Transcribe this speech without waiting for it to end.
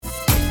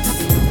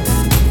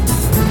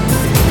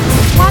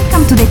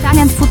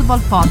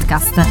Football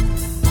Podcast.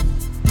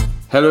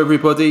 Hello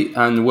everybody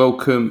and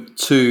welcome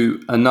to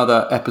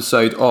another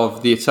episode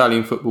of the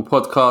Italian Football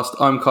Podcast.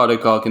 I'm Carlo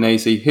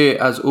Garganese here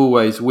as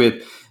always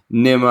with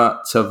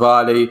Nima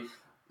Tavali.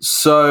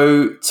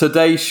 So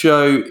today's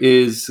show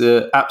is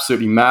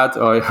absolutely mad.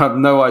 I have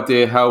no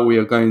idea how we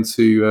are going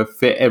to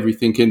fit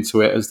everything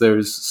into it as there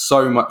is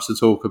so much to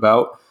talk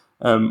about.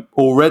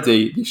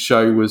 Already the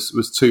show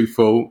was too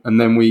full,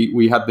 and then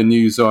we had the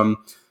news on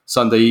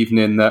Sunday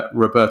evening that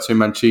Roberto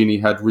Mancini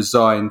had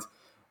resigned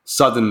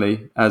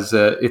suddenly as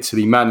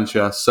Italy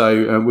manager.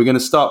 So we're going to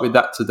start with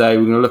that today.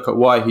 We're going to look at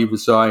why he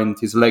resigned,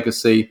 his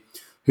legacy,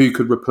 who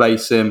could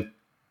replace him,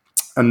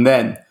 and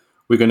then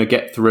we're going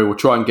to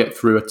try and get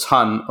through a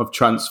ton of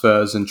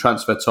transfers and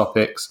transfer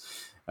topics.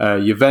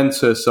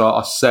 Juventus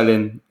are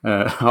selling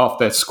half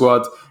their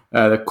squad.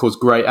 They caused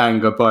great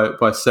anger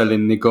by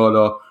selling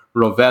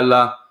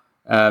Rovella.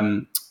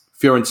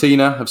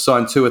 Fiorentina have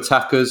signed 2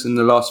 attackers in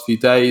the last few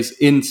days.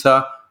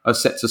 Inter are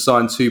set to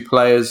sign 2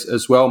 players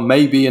as well,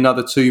 maybe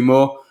another 2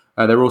 more.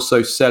 They're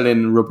also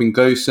selling Robin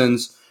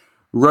Gosens.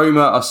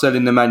 Roma are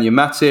selling Nemanja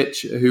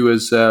Matic, who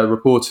has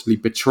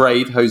reportedly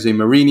betrayed José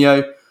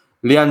Mourinho.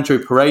 Leandro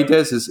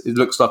Paredes, it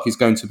looks like he's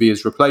going to be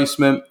his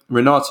replacement.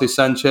 Renato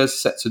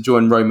Sanchez set to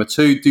join Roma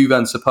too.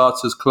 Duvan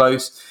Zapata's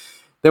close.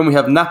 Then we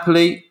have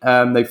Napoli.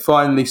 They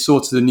finally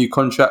sorted a new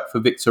contract for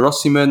Victor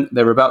Osimhen.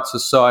 They're about to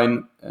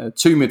sign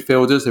 2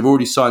 midfielders. They've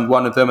already signed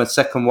one of them. A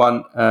second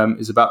one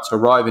is about to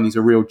arrive, and he's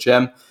a real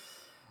gem.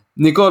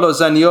 Nicolo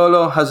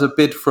Zaniolo has a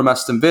bid from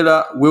Aston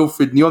Villa.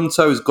 Wilfried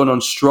Gnonto has gone on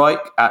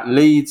strike at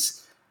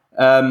Leeds.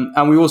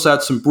 And we also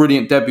had some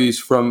brilliant debuts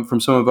from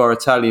some of our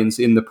Italians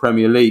in the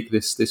Premier League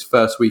this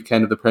first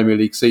weekend of the Premier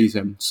League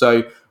season.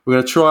 So we're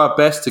going to try our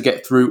best to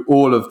get through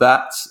all of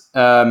that.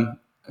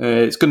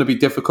 It's going to be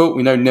difficult.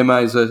 We know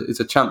Nima is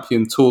a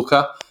champion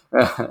talker,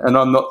 and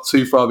I'm not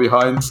too far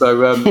behind.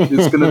 So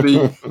it's going to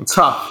be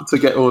tough to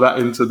get all that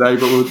in today,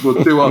 but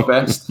we'll do our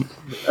best.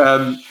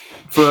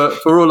 For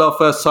all our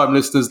first-time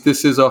listeners,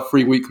 this is our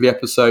free weekly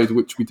episode,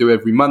 which we do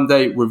every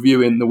Monday,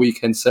 reviewing the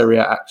weekend Serie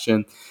A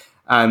action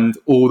and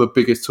all the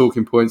biggest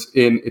talking points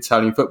in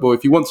Italian football.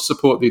 If you want to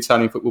support the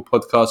Italian Football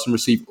Podcast and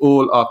receive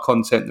all our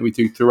content that we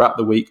do throughout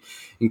the week,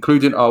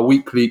 including our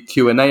weekly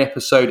Q&A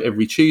episode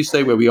every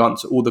Tuesday, where we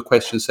answer all the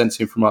questions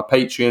sent in from our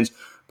Patreons,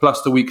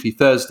 plus the weekly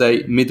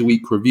Thursday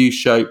midweek review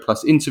show,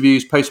 plus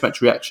interviews,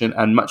 post-match reaction,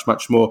 and much,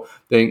 much more,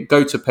 then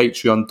go to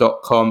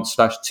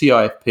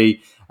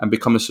patreon.com/TIFP and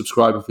become a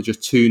subscriber for just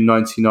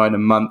 $2.99 a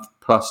month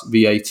plus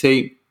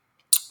VAT.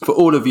 For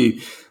all of you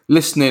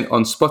listening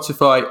on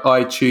Spotify,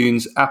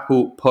 iTunes,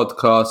 Apple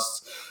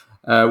Podcasts,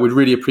 we'd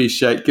really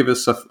appreciate, give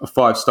us a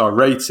 5-star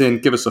rating,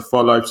 give us a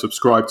follow,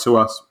 subscribe to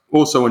us.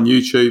 Also on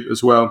YouTube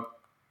as well.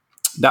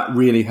 That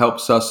really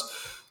helps us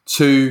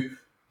to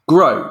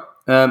grow.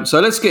 So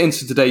let's get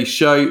into today's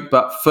show.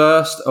 But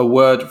first, a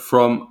word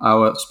from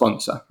our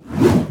sponsor.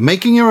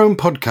 Making your own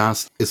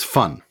podcast is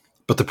fun,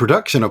 but the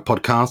production of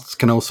podcasts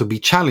can also be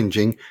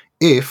challenging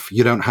if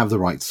you don't have the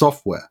right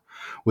software.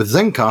 With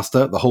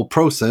Zencastr, the whole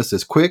process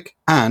is quick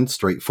and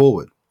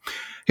straightforward.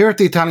 Here at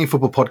the Italian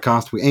Football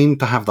Podcast, we aim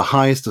to have the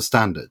highest of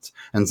standards,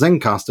 and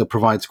Zencastr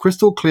provides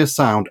crystal clear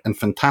sound and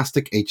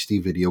fantastic HD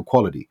video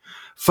quality.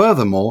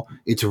 Furthermore,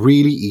 it's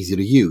really easy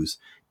to use.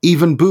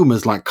 Even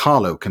boomers like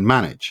Carlo can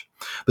manage.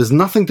 There's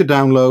nothing to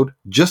download,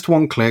 just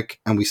one click,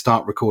 and we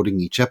start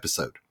recording each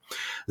episode.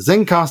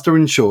 Zencastr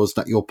ensures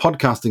that your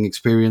podcasting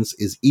experience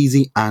is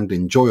easy and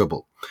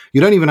enjoyable.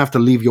 You don't even have to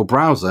leave your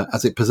browser,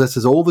 as it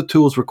possesses all the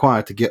tools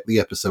required to get the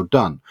episode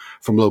done,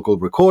 from local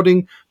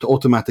recording to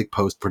automatic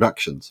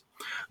post-productions.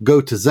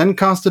 Go to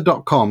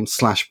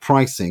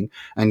zencastr.com/pricing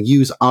and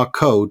use our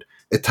code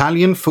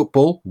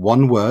ItalianFootball,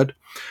 one word.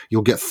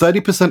 You'll get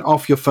 30%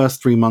 off your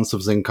first 3 months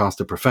of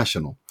Zencastr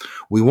Professional.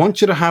 We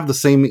want you to have the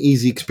same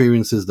easy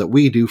experiences that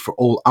we do for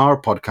all our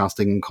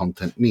podcasting and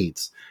content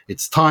needs.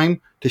 It's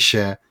time to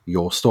share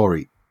your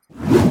story.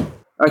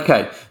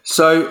 Okay,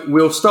 so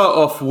we'll start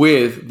off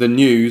with the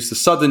news, the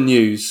sudden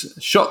news,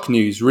 shock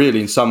news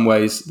really in some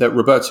ways, that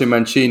Roberto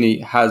Mancini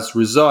has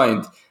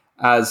resigned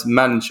as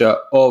manager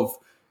of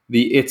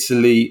the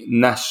Italy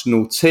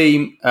national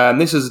team.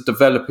 This is a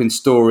developing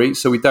story,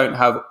 so we don't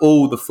have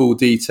all the full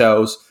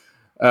details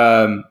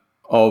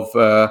of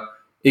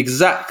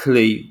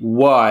exactly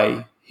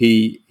why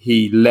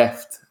he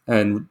left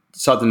and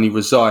suddenly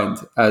resigned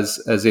as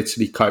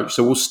Italy coach.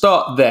 So we'll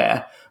start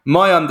there.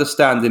 My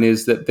understanding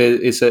is that there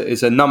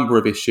is a number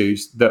of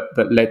issues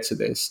that led to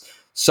this.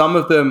 Some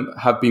of them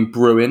have been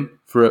brewing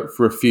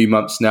for a few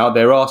months now.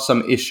 There are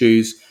some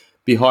issues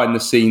behind the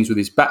scenes with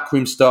his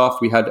backroom staff.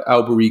 We had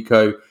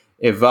Alberico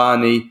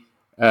Ivani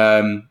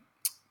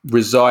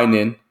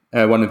resigning,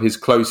 one of his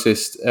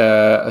closest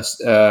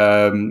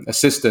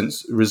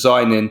assistants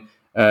resigning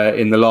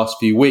in the last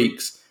few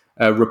weeks,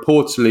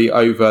 reportedly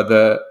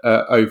over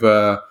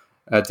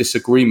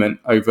disagreement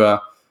over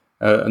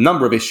a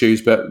number of issues,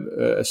 but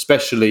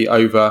especially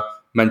over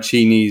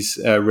Mancini's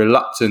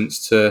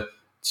reluctance to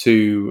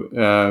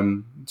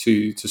to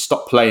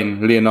stop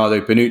playing Leonardo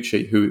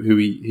Bonucci, who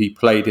he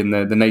played in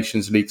the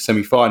Nations League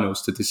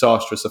semi-finals to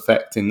disastrous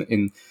effect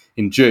in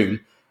June.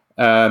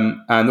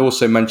 And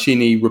also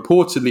Mancini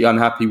reportedly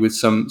unhappy with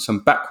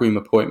some backroom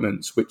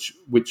appointments, which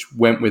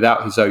went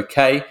without his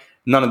okay.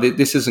 None of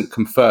this isn't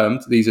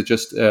confirmed. These are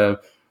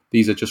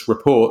just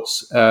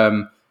reports.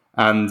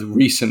 And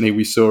recently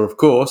we saw, of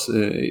course,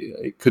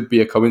 it could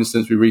be a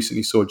coincidence. We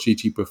recently saw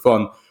Gigi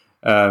Buffon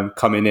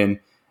coming in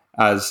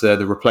as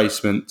the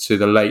replacement to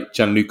the late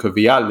Gianluca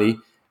Vialli.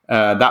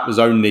 That was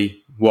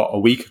only a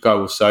week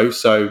ago or so.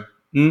 So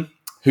who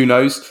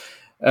knows?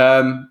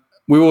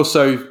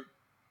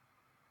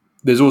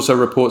 There's also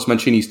reports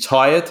Mancini's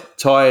tired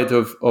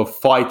of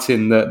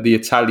fighting the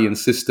Italian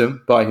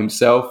system by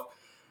himself.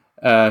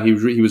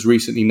 He was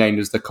recently named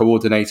as the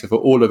coordinator for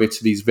all of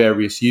Italy's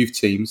various youth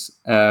teams,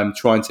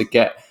 trying to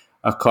get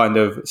a kind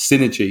of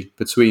synergy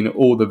between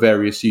all the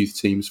various youth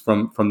teams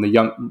from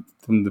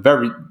the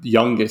very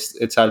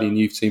youngest Italian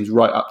youth teams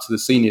right up to the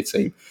senior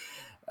team,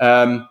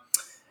 and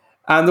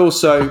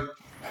also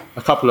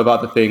a couple of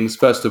other things.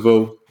 First of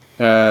all,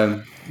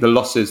 the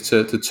losses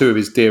to two of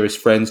his dearest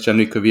friends,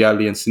 Gianluca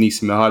Vialli and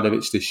Sinisa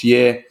Mihajlovic, this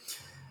year,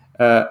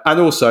 and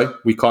also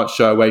we can't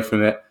shy away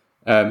from it.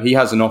 He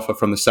has an offer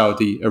from the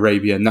Saudi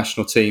Arabia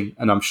national team,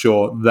 and I'm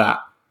sure that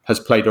has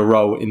played a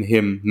role in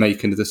him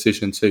making the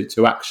decision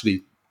to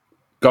actually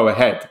go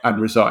ahead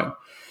and resign.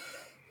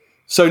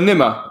 So,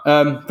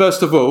 Nima,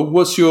 first of all,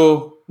 what's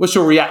your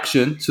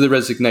reaction to the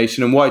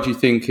resignation, and why do you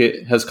think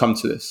it has come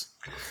to this?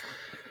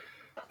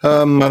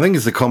 I think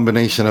it's a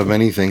combination of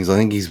many things. I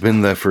think he's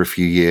been there for a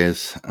few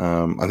years.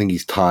 I think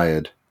he's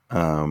tired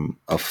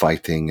of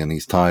fighting, and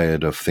he's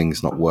tired of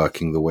things not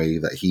working the way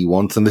that he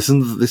wants. And this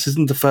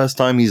isn't the first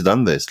time he's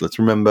done this. Let's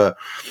remember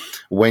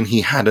when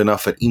he had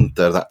enough at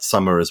Inter that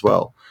summer as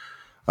well.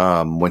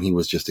 When he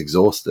was just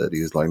exhausted,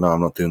 he was like, "No,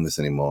 I'm not doing this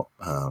anymore."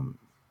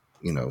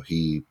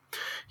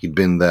 He'd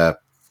been there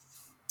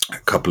a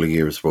couple of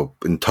years, well,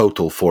 in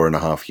total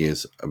 4.5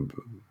 years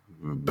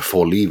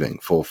before leaving,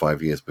 4 or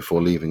 5 years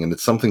before leaving, and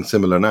it's something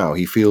similar now.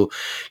 He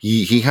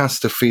has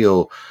to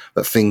feel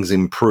that things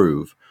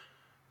improve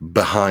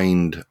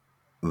behind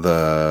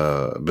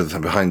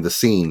the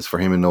scenes for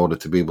him in order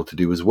to be able to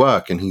do his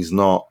work, and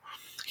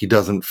he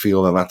doesn't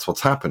feel that that's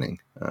what's happening.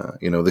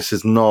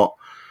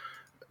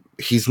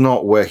 He's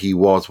not where he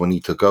was when he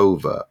took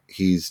over.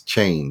 He's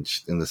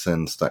changed in the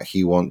sense that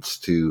he wants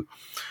to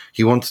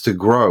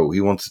grow.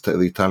 He wants the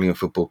Italian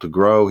football to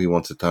grow. He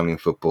wants Italian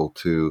football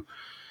to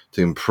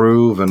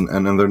improve, and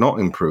they're not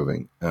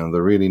improving.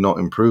 They're really not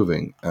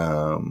improving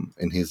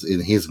in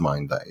his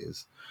mind, that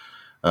is.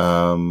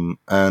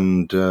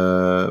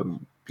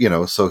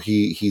 So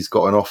he's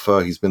got an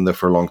offer. He's been there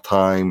for a long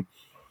time.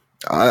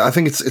 I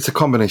think it's a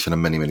combination of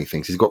many, many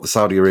things. He's got the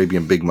Saudi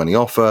Arabian big money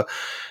offer.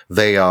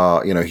 They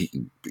are,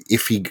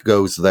 if he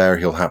goes there,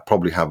 he'll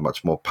probably have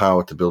much more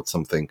power to build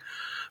something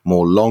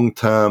more long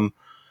term.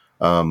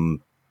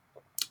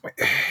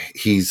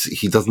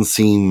 He doesn't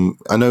seem.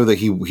 I know that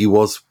he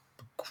was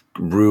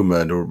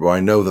rumored, or I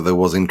know that there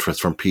was interest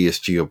from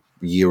PSG a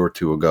year or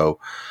two ago,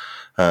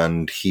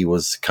 and he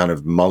was kind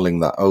of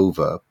mulling that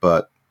over.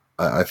 But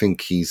I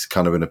think he's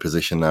kind of in a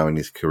position now in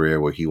his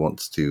career where he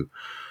wants to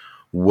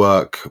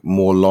work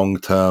more long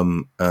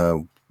term,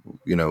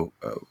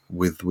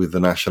 with the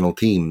national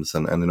teams,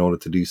 and in order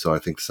to do so, I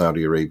think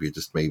Saudi Arabia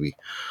just maybe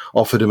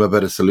offered him a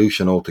better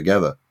solution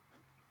altogether.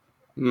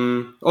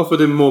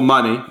 Offered him more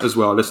money as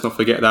well. Let's not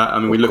forget that. I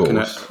mean, we're looking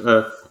at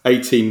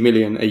 18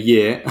 million a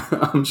year.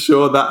 I'm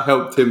sure that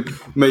helped him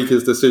make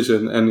his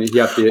decision, and he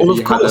had the. Well,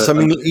 of course. I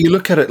mean, you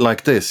look at it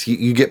like this: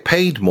 you get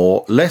paid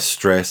more, less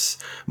stress,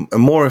 a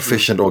more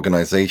efficient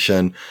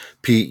organization.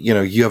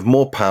 You have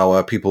more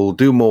power. People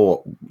do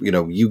more.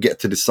 You get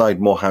to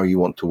decide more how you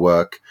want to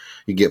work.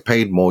 You get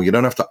paid more. You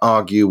don't have to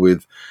argue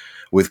with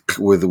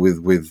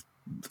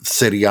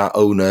Serie A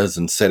owners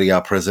and Serie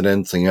A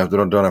presidents, and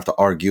don't have to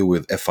argue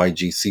with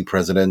FIGC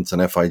presidents and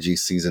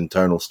FIGC's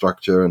internal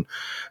structure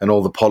and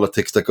all the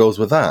politics that goes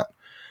with that.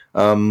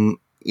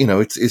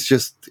 It's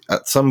just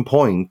at some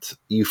point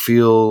you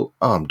feel,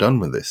 oh, I'm done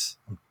with this.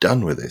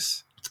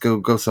 Let's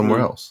go somewhere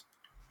else.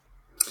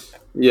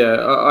 Yeah,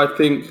 I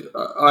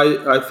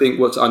think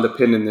what's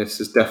underpinning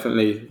this is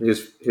definitely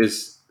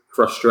his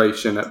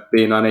frustration at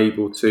being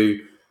unable to,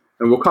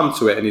 and we'll come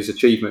to it in his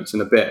achievements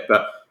in a bit,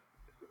 but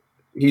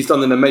he's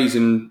done an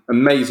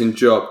amazing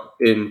job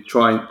in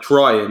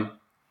trying,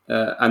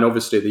 and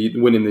obviously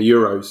winning the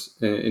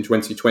Euros in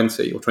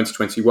 2020 or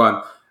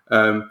 2021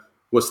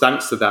 was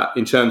thanks to that,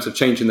 in terms of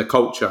changing the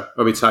culture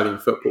of Italian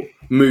football,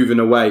 moving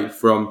away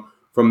from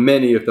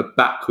many of the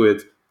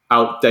backward,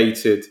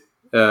 outdated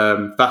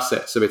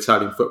facets of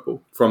Italian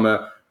football,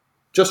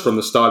 starting from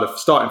the style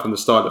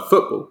of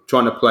football,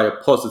 trying to play a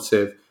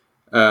positive,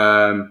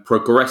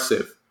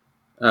 progressive,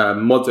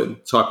 modern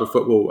type of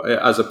football,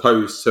 as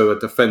opposed to a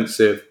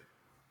defensive,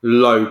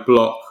 low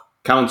block,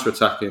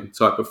 counter-attacking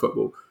type of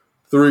football,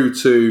 through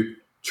to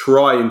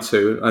trying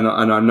to, and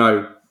I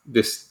know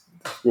this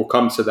will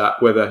come to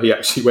that, whether he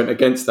actually went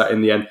against that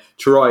in the end,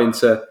 trying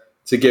to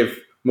give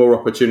more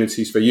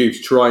opportunities for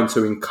youth, trying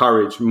to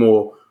encourage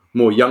more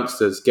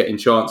youngsters getting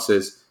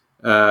chances,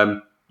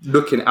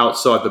 looking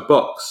outside the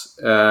box,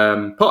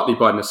 partly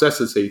by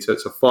necessity to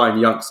find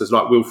youngsters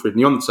like Wilfried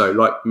Gnonto,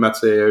 like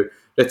Matteo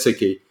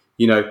Retegui,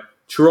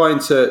 trying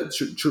to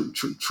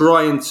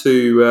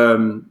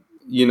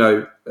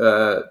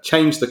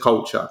change the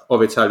culture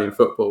of Italian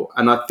football.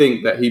 And I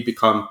think that he'd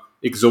become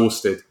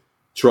exhausted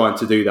trying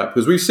to do that,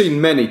 because we've seen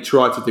many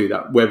try to do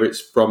that, whether it's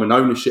from an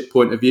ownership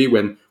point of view,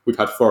 when we've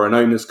had foreign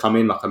owners come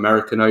in, like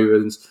American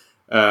owners,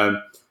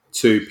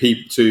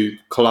 to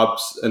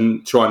clubs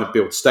and trying to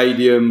build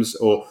stadiums,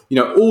 or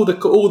all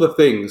the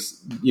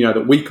things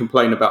that we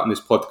complain about on this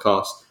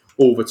podcast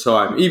all the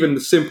time. Even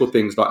the simple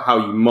things like how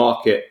you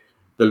market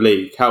the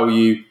league, how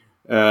you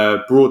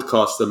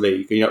broadcast the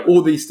league,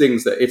 all these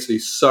things that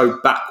Italy's so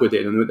backward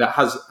in, and that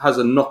has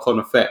a knock-on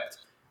effect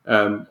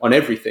on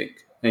everything,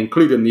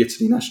 including the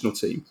Italy national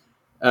team.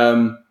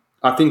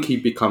 I think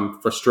he'd become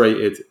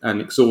frustrated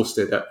and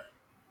exhausted at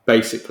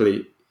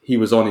basically he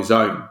was on his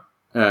own,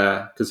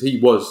 because he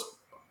was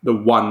the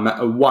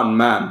one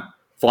man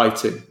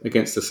fighting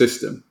against the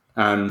system.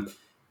 And,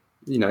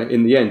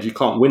 in the end, you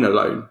can't win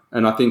alone.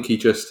 And I think in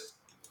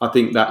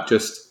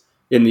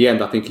the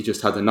end, I think he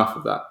just had enough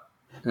of that.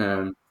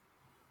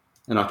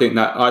 And I think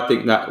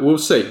that we'll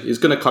see. It's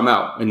going to come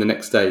out in the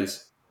next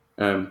days.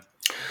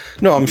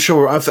 No, I'm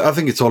sure. I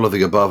think it's all of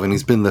the above, and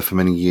he's been there for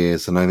many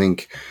years. And I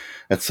think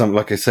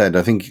like I said,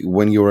 I think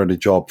when you're at a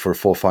job for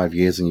 4 or 5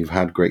 years and you've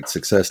had great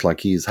success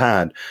like he's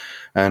had,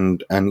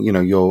 and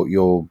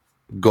your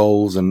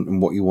goals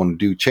and what you want to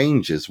do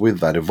changes with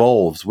that,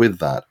 evolves with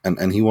that,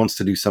 and he wants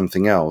to do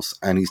something else,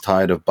 and he's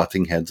tired of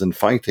butting heads and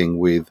fighting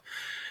with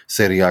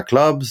Serie A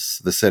clubs,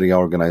 the Serie A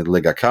organized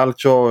Lega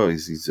Calcio.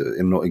 He's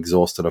not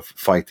exhausted of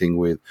fighting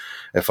with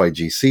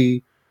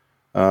FIGC.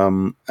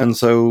 And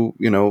so,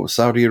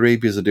 Saudi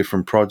Arabia is a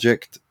different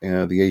project.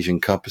 The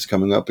Asian Cup is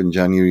coming up in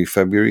January,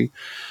 February.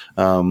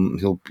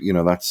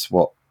 That's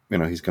what,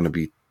 he's going to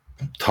be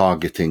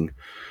targeting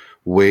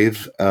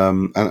with.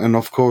 And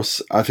of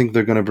course, I think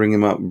they're going to bring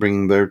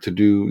him there to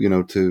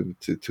do,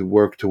 to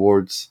work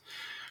towards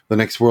the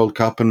next World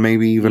Cup and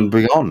maybe even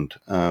beyond,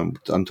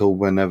 until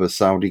whenever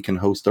Saudi can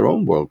host their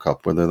own World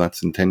Cup, whether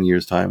that's in 10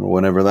 years' time or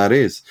whenever that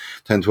is,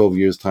 10, 12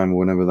 years' time or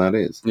whenever that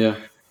is. Yeah.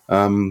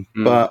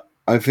 But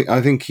I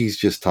think he's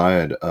just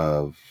tired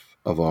of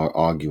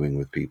arguing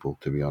with people,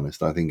 to be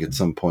honest. I think at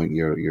some point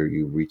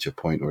you reach a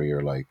point where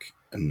you're like,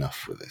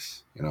 enough with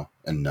this,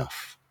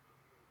 enough.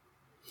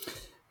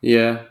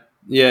 Yeah.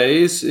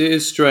 It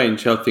is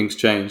strange how things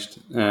changed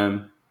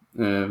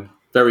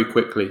very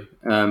quickly.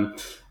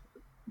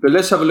 But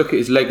let's have a look at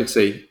his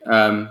legacy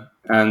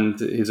and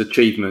his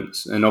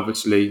achievements. And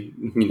obviously,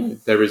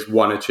 there is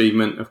one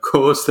achievement, of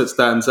course, that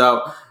stands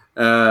out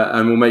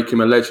and will make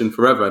him a legend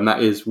forever, and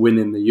that is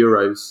winning the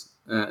Euros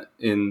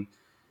in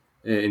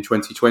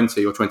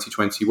 2020 or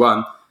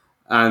 2021.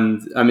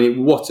 And I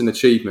mean, what an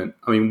achievement.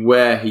 I mean,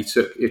 where he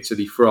took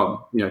Italy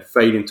from,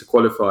 failing to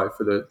qualify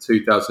for the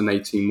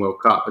 2018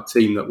 World Cup, a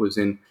team that was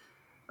in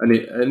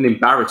an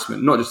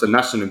embarrassment, not just a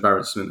national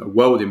embarrassment, a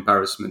world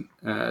embarrassment,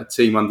 a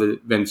team under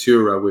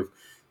Ventura with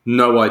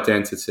no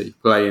identity,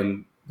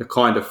 playing the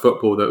kind of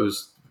football that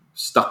was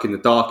stuck in the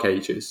dark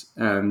ages.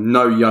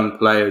 No young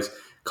players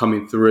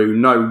coming through,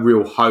 no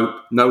real hope.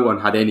 No one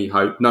had any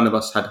hope. None of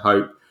us had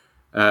hope.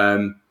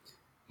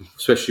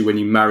 Especially when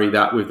you marry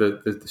that with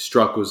the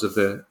struggles of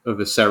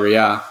the Serie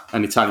A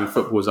and Italian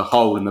football as a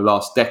whole in the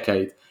last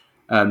decade.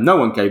 No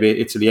one gave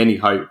Italy any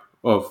hope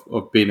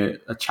of being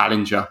a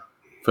challenger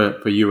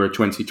for Euro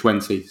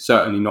 2020.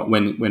 Certainly not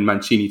when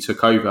Mancini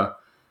took over.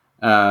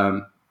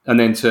 And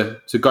then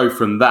to go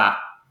from that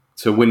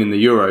to winning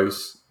the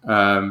Euros,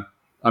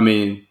 I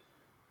mean,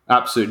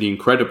 absolutely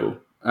incredible.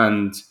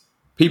 And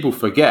people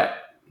forget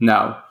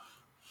now,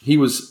 he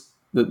was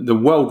the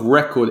world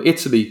record.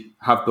 Italy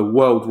have the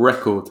world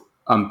record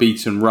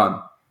unbeaten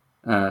run.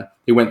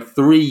 It went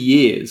 3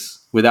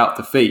 years without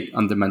defeat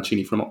under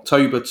Mancini, from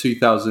October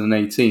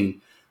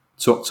 2018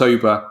 to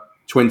October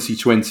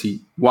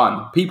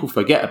 2021. People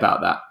forget about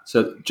that.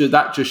 So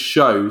that just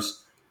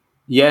shows,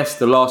 yes,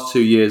 the last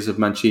 2 years of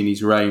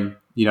Mancini's reign,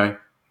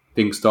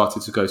 things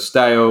started to go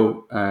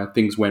stale,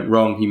 things went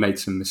wrong, he made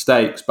some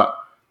mistakes, but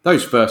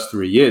those first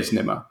 3 years,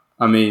 Nima,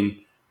 I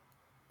mean,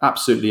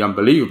 absolutely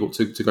unbelievable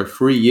to go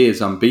 3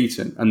 years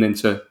unbeaten, and then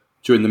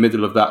during the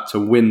middle of that to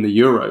win the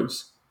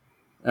Euros.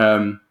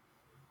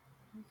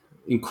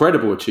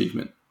 Incredible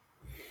achievement.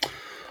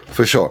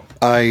 For sure.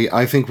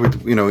 I think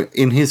with,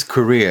 in his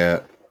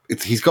career,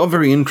 he's got a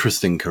very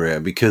interesting career,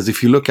 because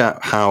if you look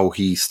at how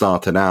he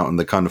started out and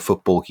the kind of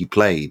football he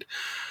played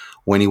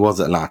when he was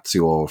at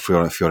Lazio or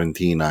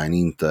Fiorentina and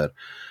Inter,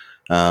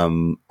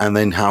 and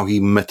then how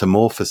he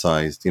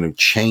metamorphosized,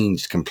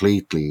 changed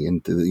completely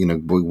into,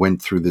 we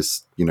went through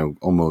this,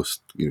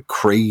 almost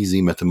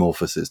crazy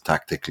metamorphosis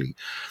tactically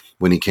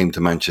when he came to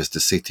Manchester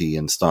City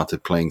and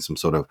started playing some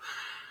sort of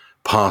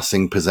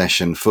passing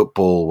possession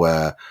football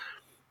where,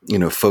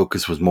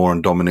 focus was more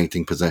on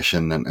dominating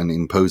possession and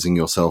imposing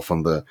yourself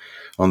on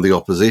the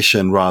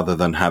opposition rather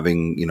than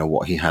having,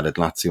 what he had at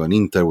Lazio and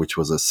Inter, which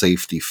was a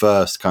safety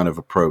first kind of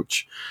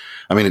approach.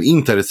 I mean, at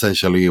Inter,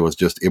 essentially, it was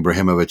just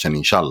Ibrahimovic and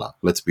Inshallah.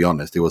 Let's be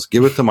honest. It was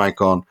give it to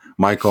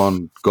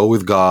Maicon, go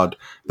with God,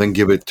 then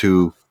give it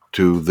to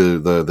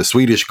the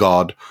Swedish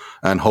God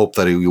and hope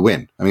that you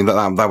win. I mean,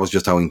 that was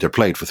just how Inter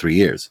played for 3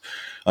 years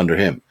under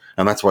him.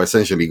 And that's why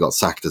essentially he got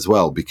sacked as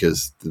well,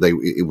 because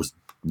it was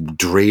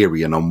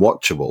dreary and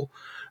unwatchable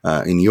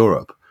in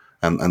Europe,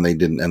 and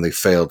they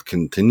failed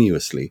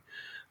continuously.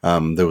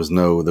 There was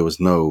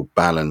no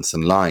balance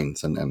and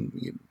lines, and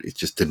it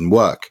just didn't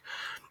work.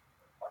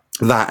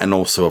 That, and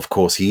also, of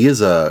course,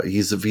 he's a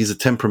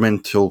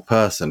temperamental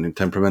person.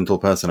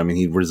 I mean,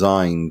 he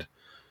resigned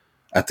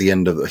at the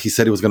end of. He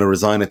said he was going to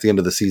resign at the end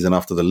of the season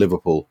after the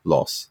Liverpool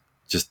loss.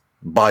 Just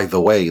by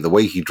the way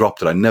he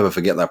dropped it, I never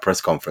forget that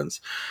press conference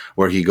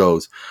where he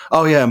goes,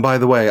 "Oh yeah, and by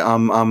the way,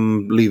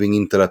 I'm leaving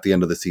Inter at the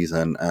end of the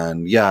season,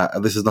 and yeah,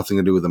 this has nothing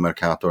to do with the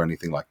Mercato or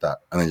anything like that,"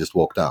 and then just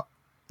walked out.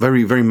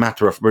 Very, very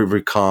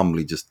very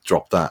calmly, just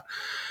dropped that.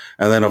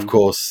 And then, of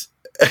course,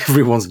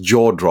 everyone's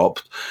jaw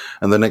dropped,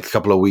 and the next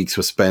couple of weeks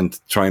were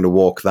spent trying to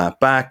walk that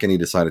back, and he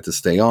decided to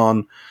stay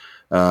on.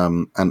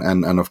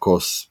 And of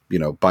course,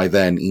 by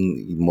then,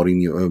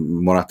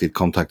 Moratti had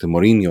contacted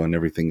Mourinho and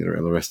everything.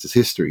 The rest is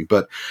history.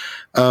 But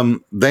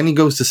then he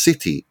goes to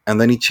City, and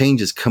then he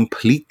changes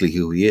completely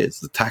who he is,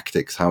 the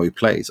tactics, how he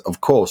plays. Of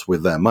course,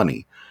 with their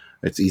money,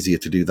 it's easier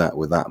to do that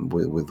with that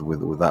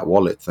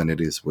wallet than it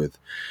is with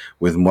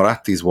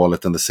Moratti's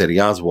wallet and the Serie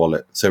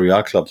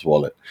A club's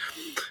wallet.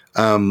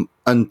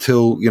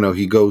 Until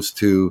he goes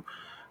to.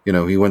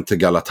 He went to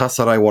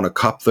Galatasaray, won a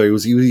cup there.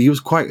 He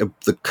was quite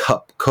the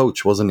cup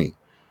coach, wasn't he?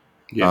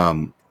 Yeah.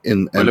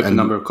 Look, a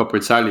number of Coppa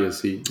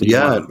Italias.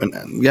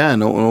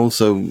 And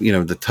also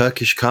the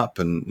Turkish Cup,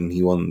 and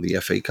he won the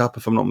FA Cup,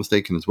 if I'm not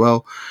mistaken, as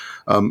well.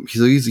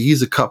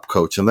 He's a cup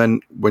coach, and then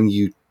when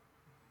you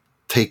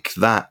take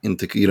that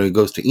into he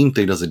goes to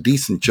Inter, he does a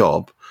decent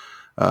job.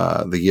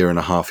 The year and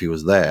a half he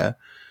was there,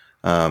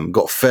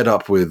 got fed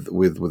up with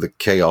the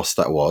chaos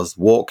that was,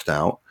 walked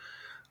out.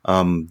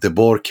 De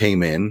Boer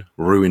came in,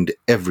 ruined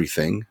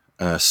everything.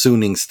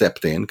 Suning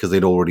stepped in because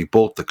they'd already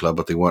bought the club,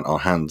 but they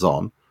weren't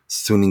hands-on.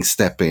 Suning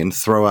step in,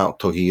 throw out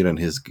Tohir and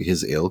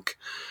his ilk,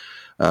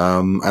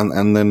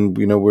 and then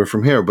we're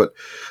from here. But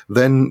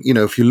then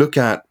if you look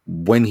at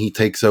when he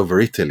takes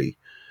over Italy,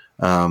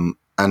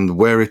 and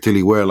where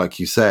Italy were, like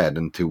you said,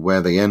 and to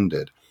where they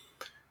ended,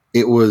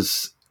 it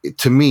was,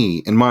 to me,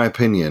 in my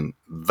opinion,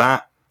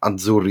 that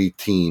Azzurri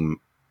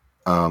team,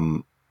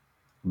 for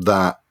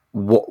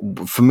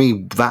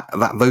me,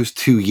 that those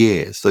 2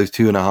 years, those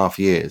 2.5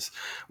 years,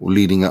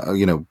 leading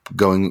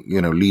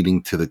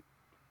leading to the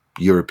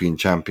European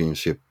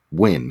Championship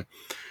win,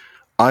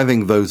 I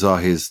think those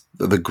are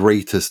the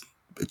greatest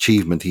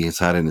achievement he has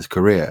had in his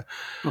career.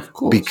 Of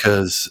course,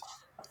 because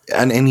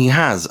and he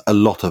has a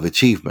lot of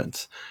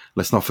achievements.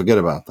 Let's not forget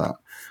about that.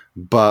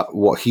 But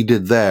what he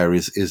did there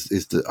is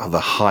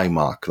the high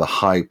mark, the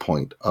high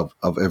point of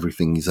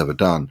everything he's ever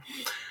done,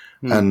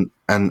 and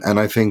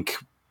I think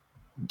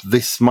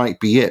this might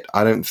be it.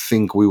 I don't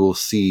think we will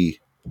see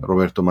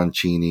Roberto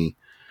Mancini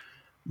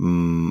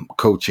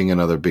coaching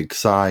another big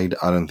side.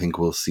 I don't think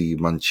we'll see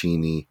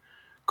Mancini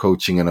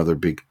coaching another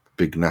big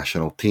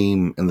national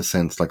team in the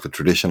sense, like the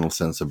traditional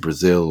sense of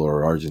Brazil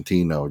or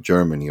Argentina or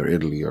Germany or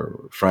Italy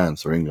or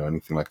France or England or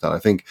anything like that. I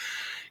think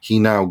he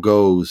now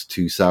goes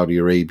to Saudi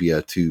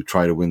Arabia to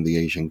try to win the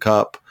Asian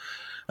Cup.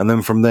 And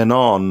then from then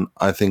on,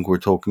 I think we're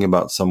talking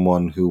about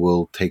someone who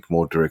will take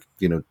more direct,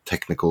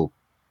 technical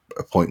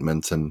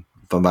appointments and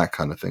that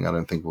kind of thing. I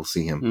don't think we'll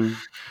see him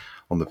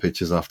on the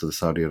pitches after the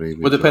Saudi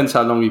Arabia. Well, it depends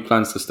how long he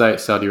plans to stay at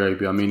Saudi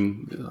Arabia. I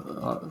mean,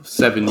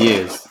 7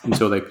 years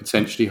until they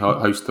potentially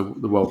host the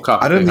World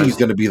Cup. I don't think he's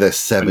going to be there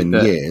 7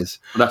 years.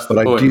 Well, that's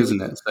the point,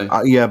 isn't it?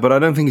 So. Yeah, but I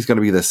don't think he's going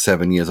to be there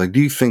 7 years. I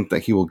do think that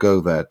he will go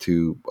there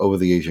over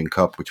the Asian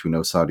Cup, which we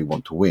know Saudi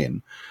want to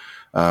win,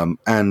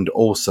 and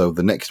also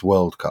the next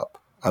World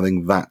Cup. I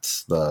think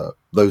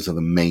those are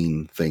the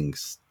main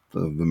things,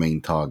 the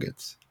main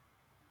targets.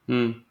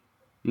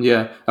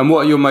 Yeah, and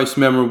what are your most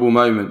memorable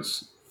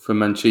moments from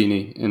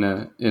Mancini in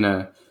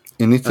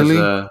Italy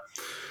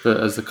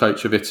as the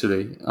coach of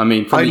Italy? I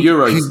mean, from the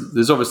Euros,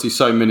 there's obviously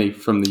so many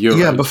from the Euros.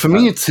 Yeah, but for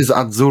me, it's his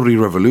Azzurri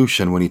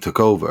revolution when he took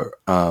over.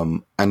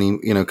 And he,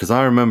 because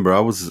I remember I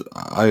was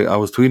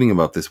tweeting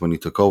about this when he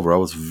took over. I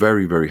was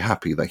very, very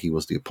happy that he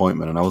was the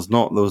appointment, and there was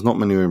not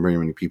very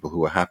many people who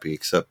were happy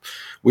except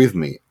with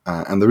me.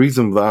 And the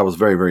reason that I was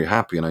very, very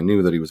happy and I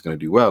knew that he was going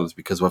to do well is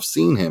because I've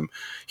seen him.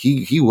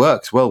 He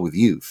works well with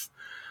youth.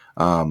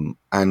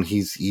 And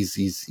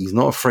he's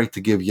not afraid to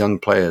give young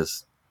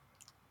players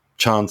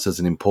chances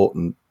in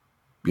important,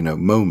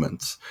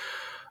 moments.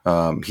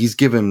 He's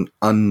given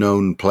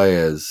unknown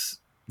players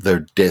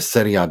their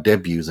Serie A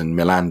debuts in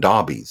Milan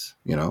derbies.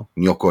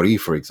 Gnocchi,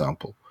 for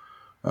example.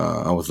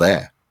 I was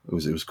there. It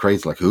was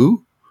crazy. Like,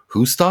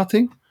 who's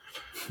starting?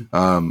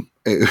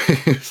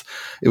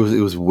 It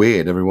was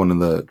weird. Everyone in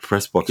the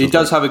press box. He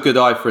does have a good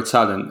eye for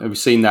talent. We've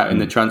seen that in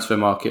the transfer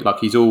market. Like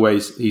he's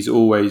always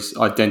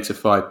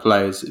identified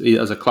players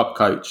as a club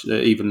coach.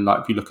 Even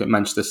like if you look at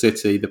Manchester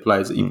City, the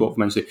players that he bought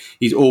from Manchester City,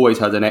 he's always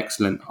had an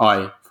excellent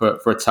eye for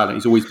a talent.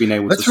 He's always been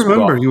able Let's to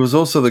remember, spot. he was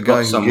also the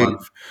guy someone.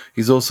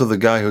 He's also the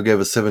guy who gave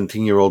a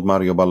 17-year-old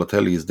Mario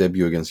Balotelli his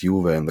debut against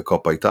Juve in the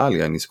Coppa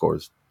Italia, and he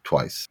scores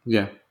twice.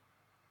 Yeah,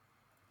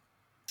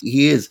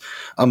 he is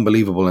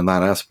unbelievable in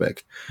that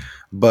aspect.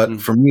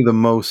 But for me,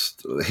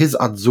 his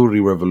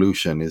Azzurri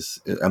revolution is,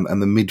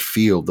 and the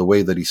midfield, the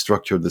way that he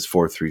structured this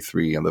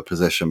 4-3-3 and the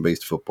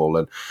possession-based football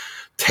and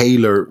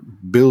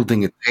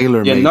building a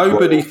tailor-made. Yeah,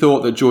 nobody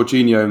thought that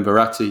Jorginho and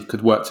Verratti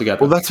could work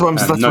together. Well, that's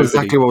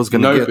exactly what I was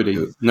going to get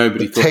to.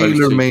 Nobody the thought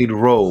tailor-made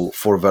role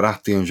for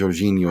Verratti and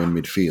Jorginho in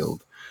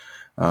midfield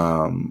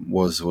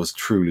was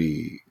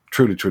truly,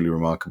 truly, truly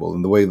remarkable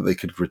in the way that they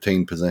could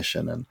retain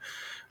possession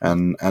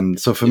and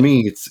so for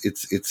me,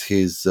 it's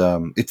his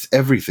it's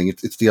everything.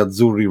 It's the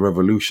Azzurri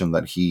revolution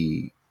that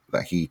he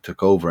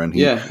took over, and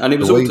and it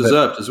was all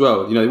deserved as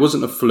well. You know, it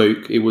wasn't a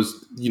fluke. It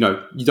was, you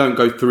don't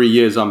go 3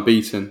 years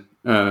unbeaten.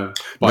 No,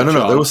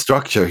 there was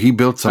structure. He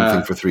built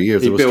something for 3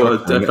 years. He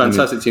built a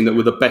fantastic team that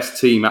were the best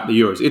team at the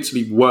Euros.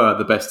 Italy were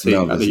the best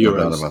team at the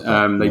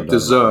Euros. They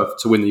deserved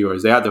to win the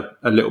Euros. They had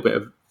a little bit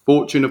of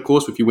fortune, of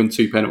course, if you win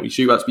 2 penalty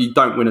shootouts, but you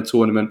don't win a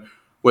tournament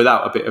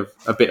without a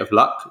bit of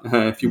luck.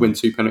 If you win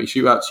 2 penalty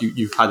shootouts,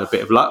 you've had a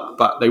bit of luck.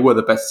 But they were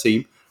the best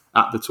team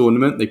at the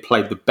tournament. They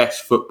played the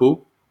best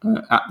football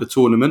at the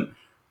tournament,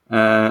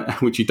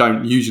 which you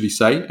don't usually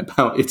say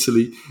about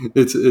Italy.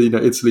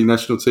 Italy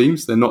national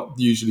teams. They're not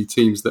usually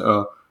teams that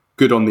are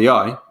good on the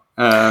eye.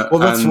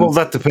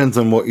 That depends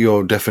on what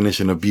your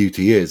definition of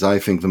beauty is. I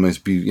think the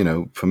most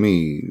for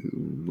me,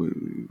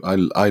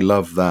 I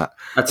love that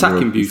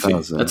attacking beauty.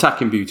 Let's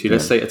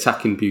say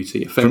attacking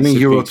beauty. For me,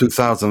 Euro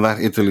 2000, that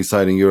Italy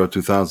side in Euro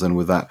 2000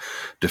 with that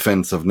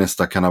defense of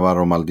Nesta,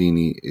 Cannavaro,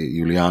 Maldini,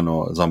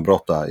 Giuliano,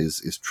 Zambrotta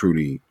is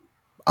truly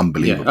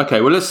unbelievable. Yeah.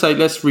 Okay. Well, let's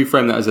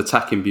reframe that as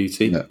attacking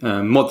beauty,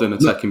 modern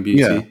attacking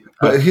beauty. Yeah.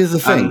 But here's the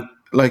thing.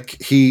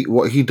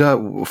 What he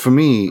does for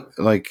me,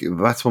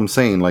 that's what I'm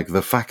saying. Like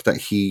the fact that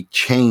he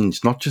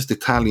changed not just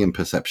Italian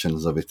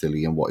perceptions of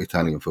Italy and what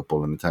Italian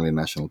football and Italian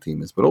national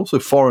team is, but also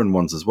foreign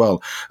ones as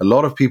well. A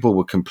lot of people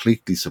were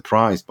completely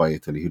surprised by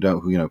Italy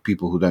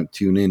people who don't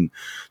tune in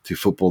to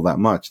football that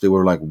much. They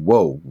were like,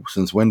 "Whoa!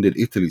 Since when did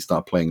Italy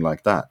start playing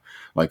like that,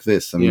 like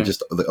this?" I mean,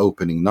 just the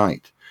opening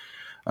night.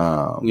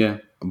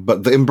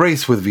 But the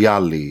embrace with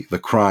Vialli, the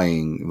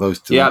crying, those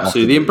two. Yeah,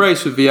 absolutely. The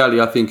embrace with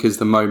Vialli, I think, is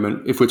the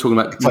moment. If we're talking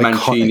about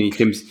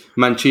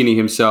Mancini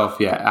himself,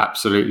 yeah,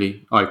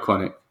 absolutely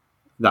iconic.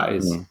 That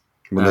is. And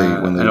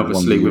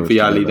obviously with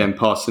Vialli then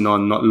passing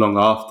on not long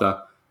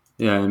after,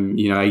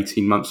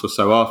 18 months or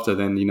so after,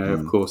 then,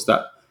 of course,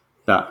 that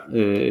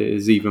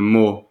is even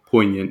more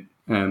poignant.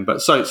 But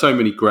so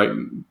many great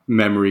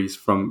memories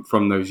from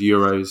those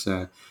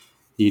Euros.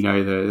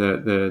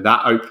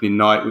 That opening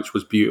night, which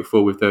was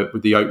beautiful with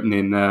the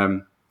opening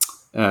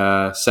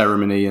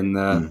ceremony and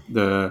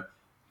the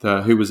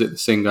who was it, the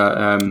singer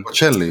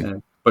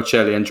Andrea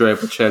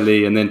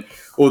Bocelli, and then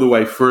all the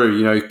way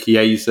through,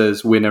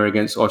 Chiesa's winner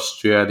against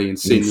Austria, the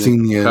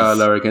Insigne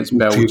curler against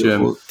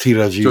Belgium,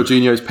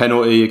 Jorginho's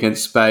penalty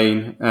against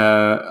Spain,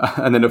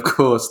 and then of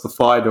course the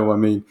final. I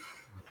mean,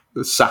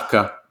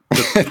 Saka.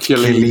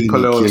 Chiellini,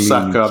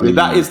 Saka. I mean,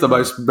 that is the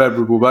most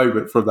memorable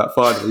moment from that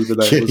final, even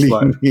though it was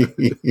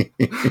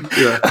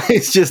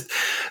it's just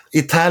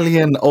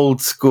Italian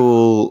old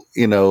school,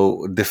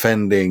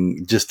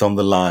 defending just on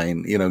the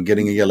line,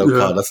 getting a yellow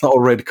card. That's not a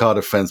red card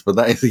offense, but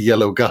that is a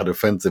yellow card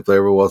offense if there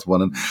ever was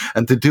one.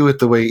 And to do it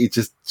the way he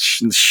just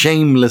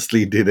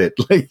shamelessly did it.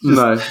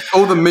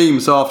 All the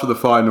memes after the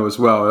final as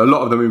well, a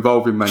lot of them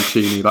involving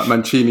Mancini, like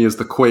Mancini as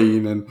the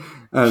Queen and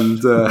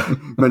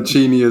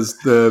Mancini as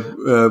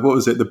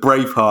the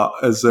Braveheart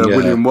as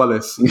William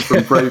Wallace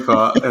from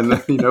Braveheart, and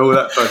all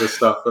that kind of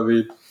stuff. I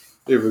mean,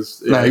 it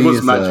was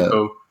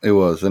magical. It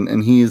was,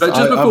 and he's.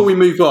 But before we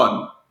move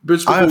on,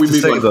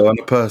 though, on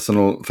a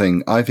personal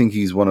thing, I think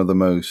he's one of the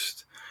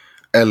most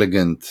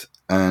elegant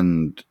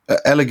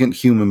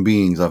human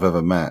beings I've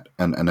ever met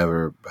and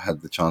ever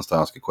had the chance to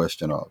ask a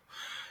question of.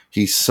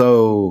 He's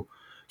so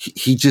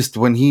he just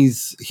when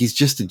he's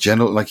just a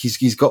general, like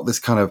he's got this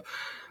kind of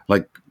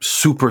like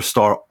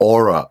superstar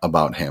aura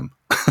about him,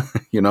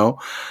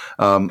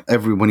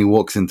 when he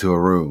walks into a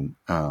room,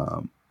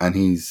 and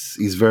he's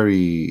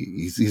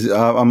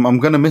I'm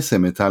going to miss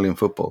him in Italian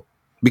football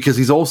because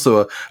he's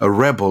also a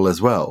rebel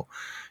as well.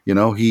 He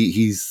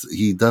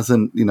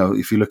doesn't,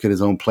 if you look at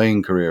his own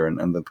playing career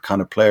and the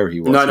kind of player he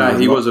was.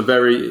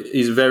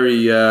 He's a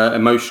very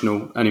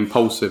emotional and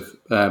impulsive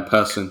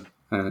person.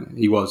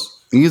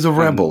 He's a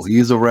rebel. He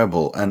is a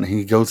rebel, and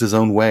he goes his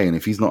own way. And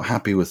if he's not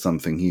happy with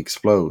something, he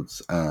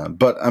explodes.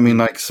 But I mean,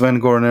 like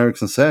Sven-Göran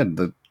Eriksson said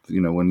that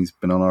when he's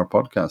been on our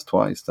podcast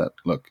twice, that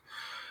look,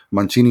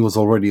 Mancini was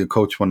already a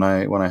coach when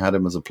I had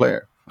him as a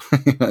player.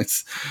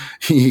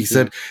 He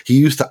said he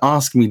used to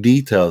ask me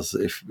details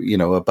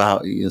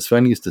about,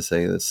 Sven used to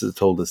say this,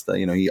 told us that,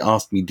 he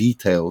asked me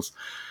details.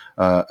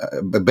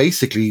 But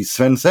basically,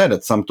 Sven said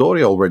at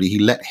Sampdoria already, he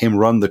let him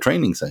run the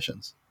training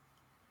sessions.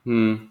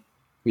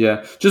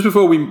 Yeah. Just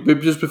before we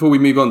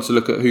move on to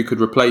look at who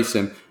could replace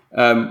him,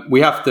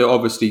 we have to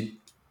obviously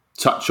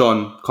touch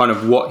on kind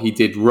of what he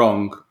did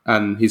wrong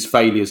and his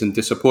failures and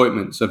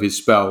disappointments of his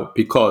spell,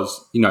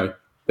 because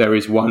there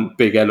is one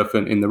big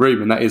elephant in the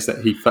room, and that is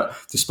that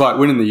despite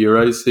winning the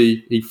Euros,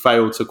 he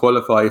failed to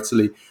qualify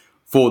Italy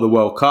for the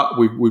World Cup.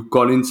 We've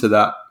gone into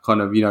that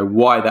kind of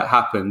why that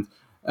happened.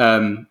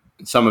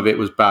 Some of it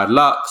was bad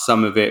luck.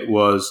 Some of it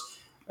was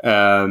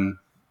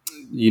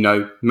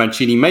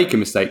Mancini making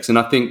mistakes. And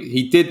I think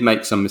he did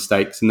make some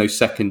mistakes in those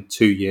second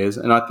 2 years.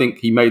 And I think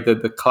he made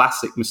the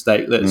classic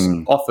mistake that's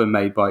often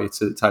made by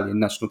Italian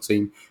national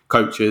team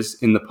coaches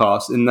in the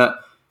past, in that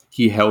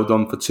he held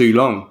on for too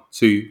long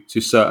to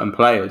certain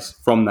players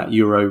from that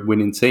Euro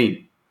winning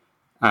team.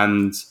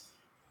 And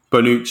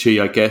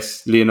Bonucci, I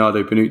guess,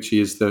 Leonardo Bonucci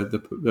is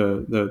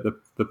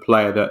the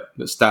player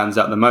that stands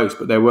out the most,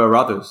 but there were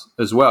others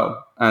as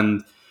well.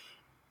 And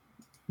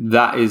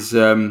that is...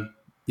 that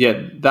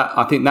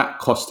I think that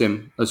cost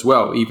him as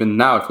well. Even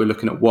now, if we're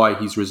looking at why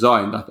he's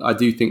resigned, I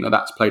do think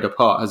that's played a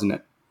part, hasn't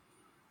it?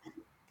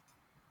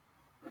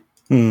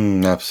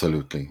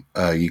 Absolutely.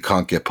 You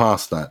can't get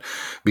past that,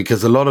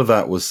 because a lot of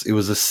that was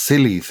a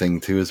silly thing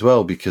too as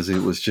well, because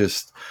it was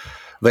just,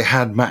 they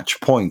had 3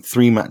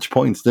 match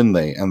points, didn't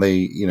they? And they,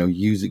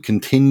 use it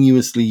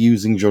continuously,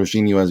 using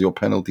Jorginho as your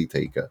penalty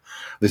taker.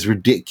 This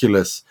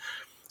ridiculous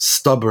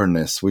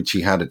stubbornness, which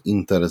he had at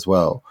Inter as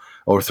well,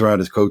 or throughout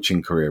his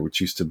coaching career,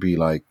 which used to be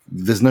like,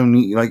 there's no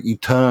need, like, you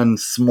turn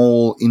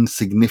small,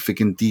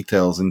 insignificant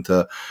details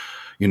into,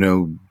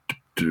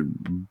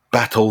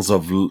 battles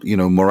of,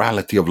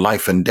 morality of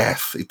life and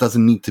death. It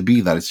doesn't need to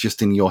be that. It's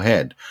just in your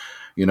head.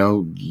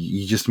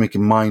 You just make a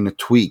minor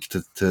tweak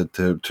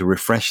to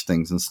refresh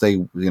things and stay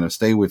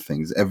with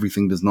things.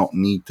 Everything does not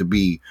need to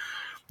be,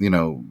 you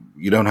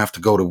don't have to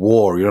go to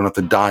war. You don't have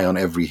to die on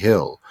every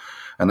hill.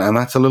 And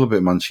that's a little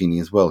bit Mancini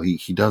as well.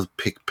 He does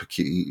pick,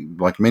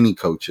 like many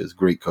coaches,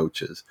 great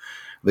coaches,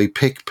 they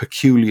pick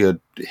peculiar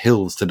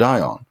hills to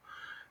die on.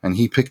 And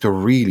he picked a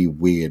really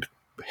weird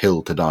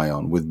hill to die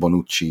on with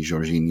Bonucci,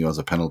 Jorginho as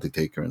a penalty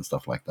taker and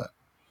stuff like that.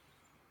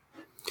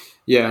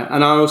 Yeah,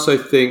 and I also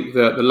think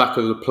that the lack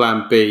of the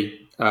plan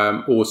B,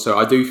 also,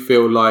 I do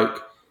feel like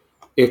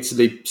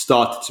Italy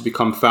started to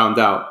become found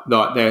out,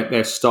 like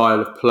their style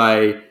of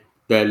play,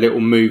 their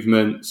little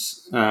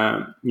movements,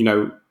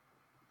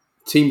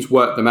 teams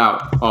work them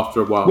out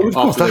after a while. Well, of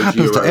course, that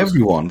happens to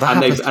everyone.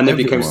 They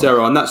became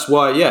sterile, and that's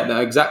why. Yeah,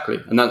 exactly,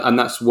 and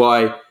that's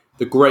why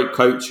the greatest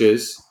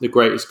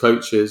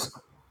coaches,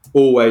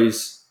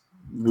 always,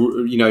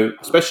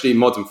 especially in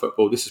modern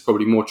football. This is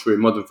probably more true in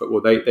modern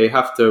football. They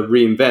have to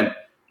reinvent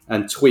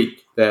and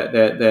tweak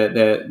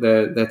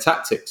their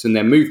tactics and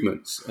their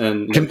movements.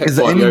 And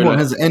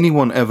has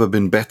anyone ever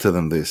been better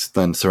than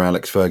Sir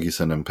Alex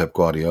Ferguson and Pep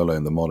Guardiola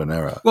in the modern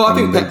era? Well, I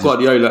think Pep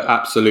Guardiola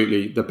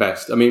absolutely the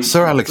best. I mean,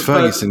 Sir Alex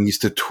Ferguson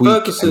used to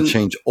tweak and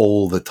change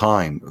all the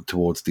time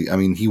towards the. I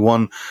mean, he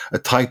won a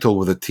title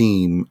with a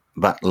team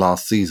that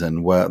last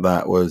season where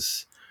that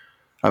was.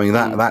 I mean,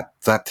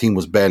 that team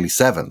was barely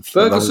seventh.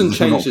 Ferguson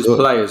changed his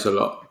players a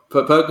lot.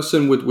 But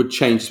Ferguson would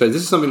change players.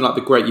 This is something like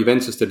the great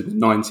Juventus did in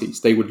the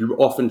 90s. They would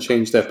often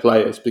change their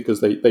players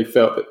because they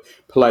felt that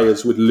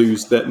players would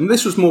lose their... And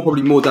this was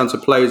probably more down to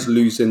players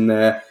losing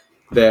their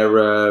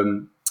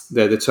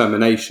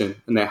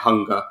determination and their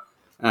hunger.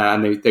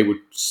 And they would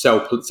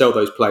sell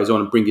those players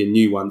on and bring in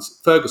new ones.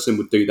 Ferguson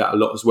would do that a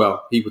lot as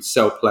well. He would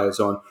sell players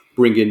on,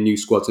 bring in new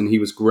squads, and he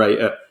was great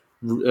at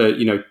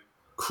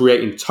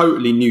creating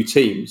totally new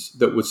teams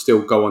that would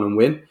still go on and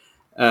win.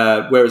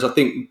 Whereas I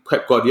think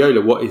Pep Guardiola,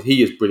 what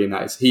he is brilliant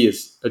at is he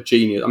is a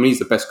genius. I mean, he's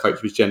the best coach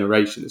of his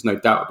generation. There's no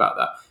doubt about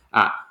that.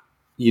 At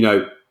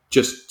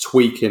just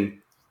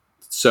tweaking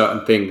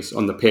certain things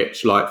on the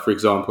pitch, like for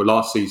example,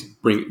 last season,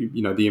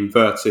 the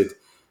inverted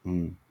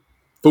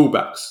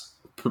fullbacks,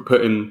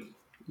 putting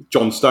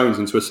John Stones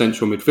into a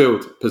central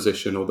midfield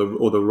position, or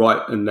the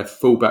right and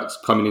left fullbacks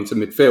coming into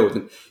midfield,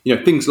 and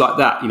things like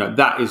that.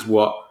 That is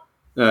what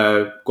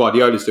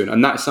Guardiola's doing,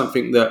 and that's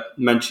something that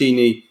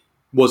Mancini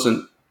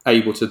wasn't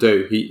able to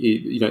do.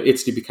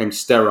 Italy became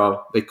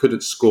sterile. They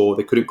couldn't score.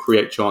 They couldn't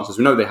create chances.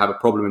 We know they have a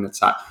problem in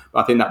attack,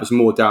 but I think that was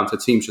more down to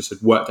teams just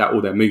had worked out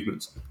all their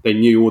movements. They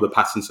knew all the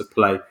patterns of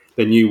play.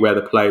 They knew where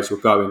the players were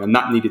going, and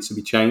that needed to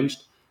be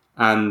changed.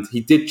 And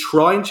he did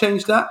try and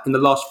change that in the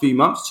last few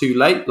months, too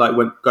late, like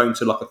when going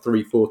to like a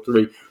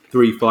 3-4-3,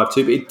 3-5-2, but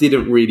it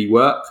didn't really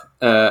work.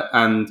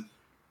 And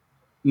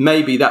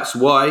maybe that's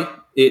why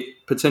it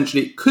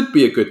potentially could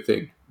be a good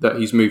thing that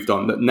he's moved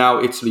on, that now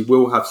Italy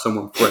will have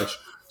someone fresh,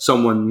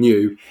 someone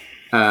new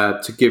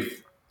to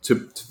give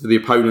to the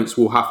opponents.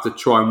 Will have to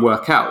try and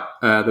work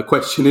out. The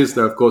question is,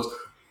 though, of course,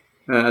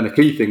 and the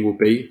key thing will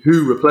be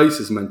who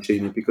replaces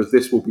Mancini, because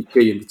this will be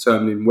key in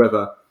determining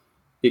whether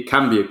it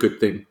can be a good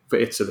thing for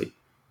Italy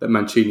that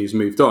Mancini's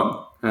moved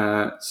on.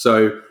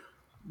 So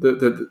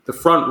the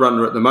front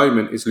runner at the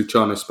moment is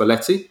Luciano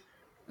Spalletti.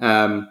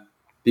 The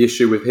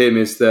issue with him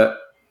is that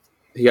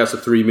he has a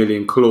 3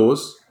 million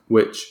clause,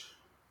 which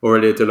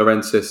Aurelio De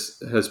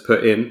Laurentiis has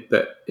put in,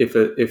 that if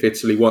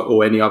Italy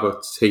or any other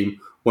team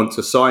want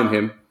to sign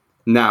him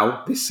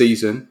now this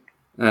season,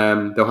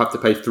 they'll have to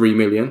pay 3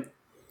 million.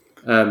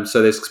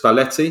 So there's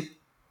Spalletti,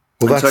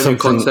 Well, Antonio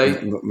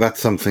Conte. That's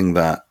something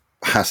that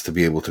has to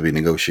be able to be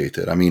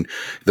negotiated. I mean,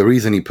 the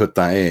reason he put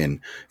that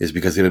in is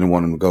because he didn't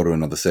want him to go to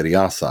another Serie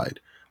A side,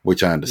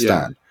 which I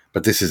understand. Yeah.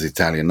 But this is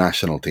Italian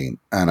national team,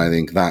 and I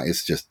think that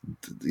is just,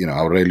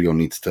 Aurelio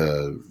needs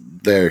to.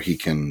 There, he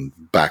can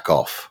back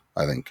off.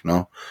 I think,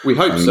 no. We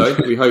hope so.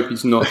 We hope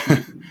he's not.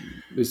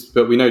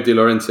 But we know De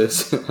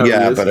Laurentiis.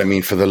 Yeah, but I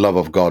mean, for the love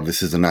of God,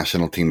 this is a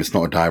national team. It's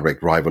not a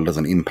direct rival. It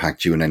doesn't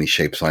impact you in any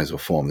shape, size, or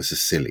form. This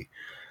is silly.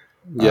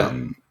 Yeah.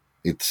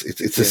 It's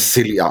a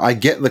silly. I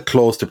get the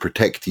clause to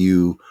protect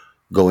you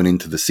going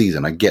into the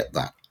season. I get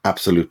that,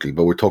 absolutely.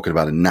 But we're talking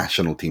about a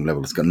national team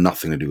level. It's got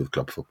nothing to do with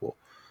club football.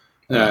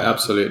 Yeah,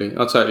 absolutely.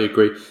 I totally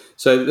agree.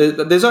 So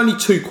there's only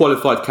two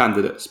qualified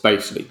candidates,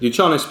 basically,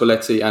 Luciano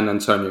Spalletti and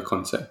Antonio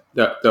Conte,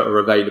 that are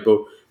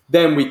available.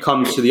 Then we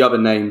come to the other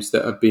names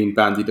that have been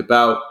bandied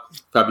about: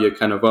 Fabio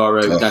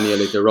Cannavaro,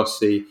 Daniele De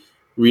Rossi,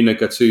 Rino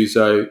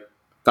Gattuso,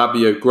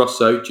 Fabio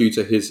Grosso, due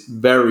to his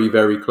very,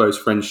 very close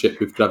friendship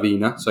with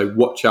Gravina. So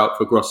watch out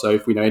for Grosso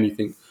if we know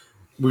anything.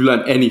 We've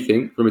learned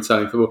anything from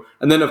Italian football.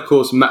 And then, of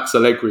course, Max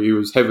Allegri, who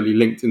was heavily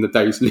linked in the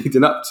days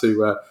leading up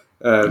to...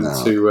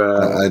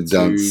 I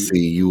don't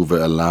see Juve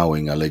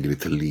allowing Allegri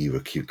to leave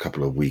a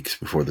couple of weeks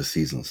before the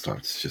season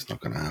starts. It's just not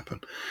going to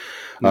happen.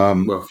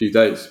 A few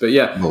days, but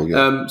yeah. Well,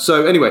 yeah.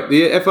 So anyway,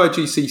 the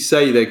FIGC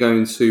say they're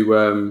going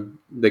to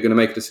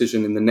make a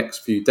decision in the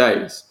next few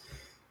days.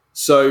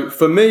 So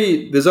for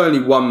me, there's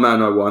only one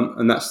man I want,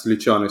 and that's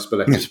Luciano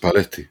Spalletti. Yes,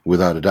 Spalletti,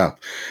 without a doubt.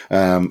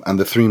 And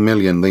the 3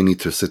 million, they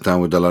need to sit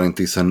down with De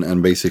Laurentiis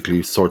and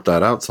basically sort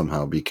that out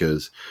somehow,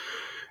 because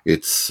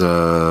it's,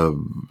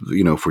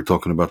 if we're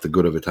talking about the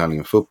good of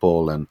Italian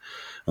football and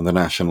the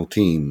national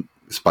team,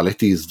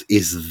 Spalletti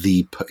is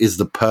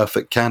the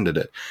perfect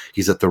candidate.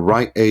 He's at the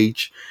right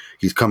age.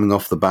 He's coming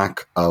off the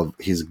back of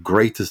his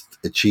greatest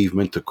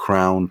achievement to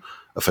crown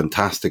a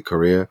fantastic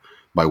career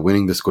by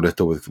winning the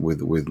Scudetto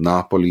with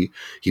Napoli.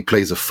 He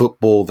plays a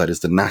football that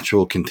is the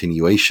natural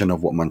continuation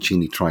of what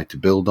Mancini tried to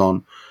build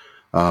on.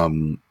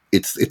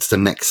 It's the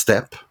next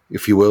step,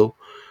 if you will.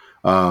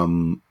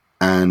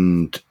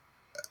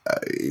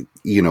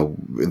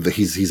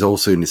 He's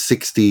also in his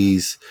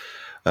 60s.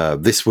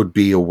 This would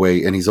be a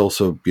way, and he's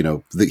also,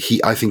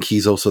 I think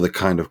he's also the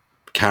kind of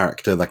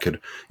character that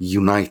could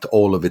unite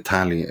all of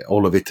Italy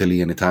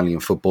and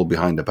Italian football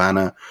behind a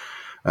banner.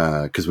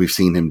 Because we've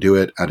seen him do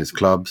it at his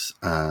clubs,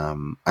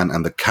 and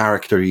the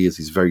character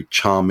he's very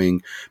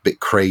charming, a bit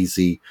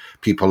crazy.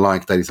 People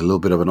like that. He's a little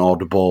bit of an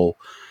oddball.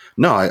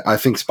 No, I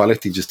think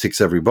Spalletti just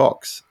ticks every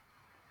box.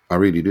 I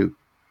really do.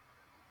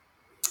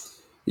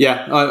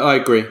 Yeah, I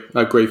agree.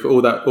 I agree for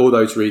all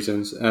those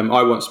reasons.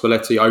 I want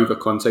Spalletti over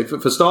Conte.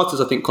 For starters,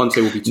 I think Conte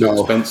will be too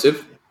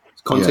expensive.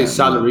 Conte's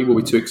salary will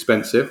be too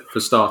expensive for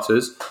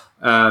starters.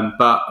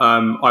 But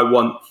I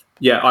want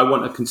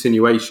a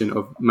continuation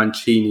of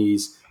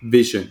Mancini's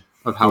vision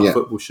of how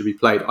football should be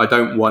played. I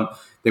don't want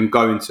them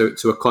going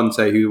to a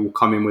Conte who will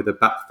come in with a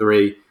back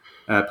three,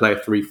 play a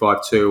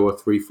 3-5-2 or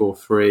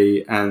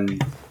 3-4-3,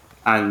 and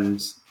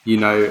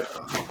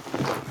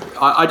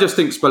I just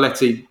think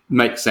Spalletti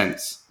makes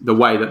sense. The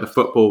way that the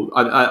football,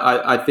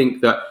 I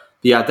think that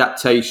the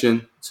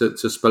adaptation to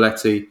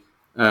Spalletti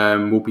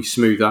will be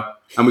smoother,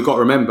 and we've got to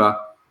remember,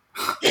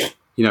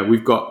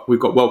 we've got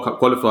World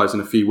Cup qualifiers in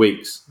a few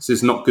weeks. This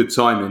is not good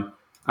timing,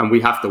 and we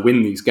have to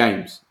win these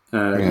games.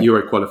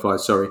 Euro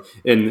qualifiers, sorry.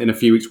 In a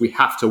few weeks, we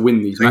have to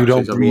win these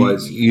matches.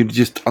 Otherwise,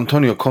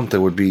 Antonio Conte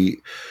would be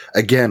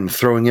again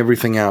throwing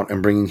everything out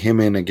and bringing him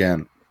in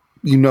again.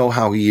 You know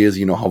how he is.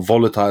 You know how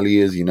volatile he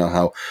is. You know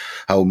how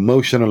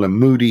emotional and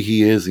moody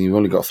he is. And you've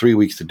only got 3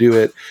 weeks to do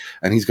it,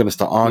 and he's going to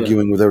start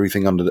arguing with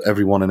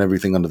everyone and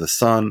everything under the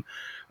sun.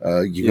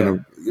 You're going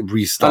to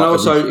restart. And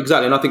also,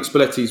 exactly, and I think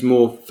Spalletti's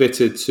more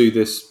fitted to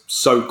this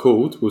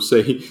so-called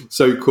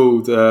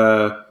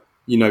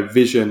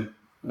vision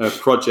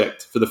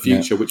project for the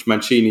future, which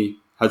Mancini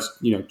has,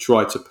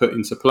 tried to put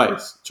into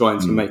place, trying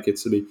to make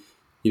Italy,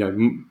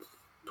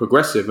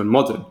 progressive and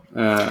modern.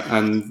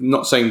 And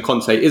not saying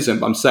Conte isn't,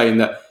 but I'm saying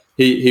that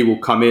he will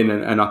come in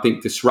and I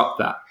think disrupt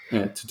that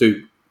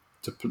to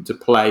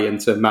play and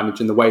to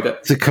manage in the way that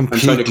it's a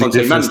completely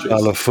different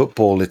style of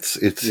football. It's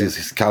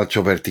his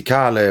calcio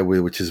verticale,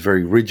 which is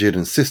very rigid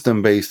and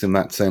system based in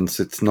that sense.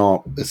 It's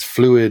not as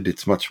fluid.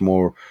 It's much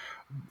more.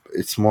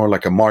 It's more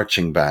like a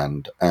marching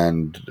band,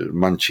 and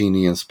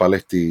Mancini and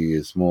Spalletti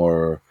is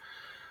more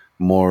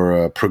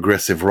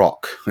progressive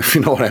rock, if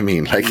you know what I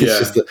mean. Like it's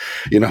just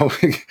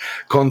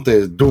Conte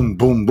is boom,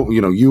 boom, boom.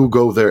 You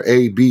go there,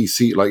 A, B,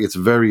 C. Like it's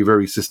very,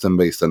 very system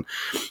based, and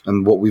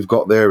what we've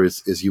got there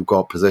is you've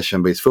got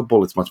possession based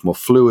football. It's much more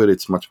fluid.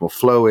 It's much more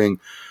flowing,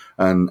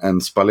 and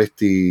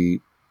Spalletti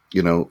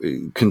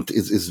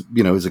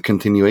is a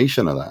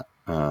continuation of that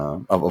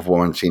of what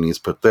Mancini has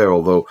put there,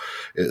 although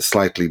it's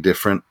slightly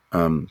different,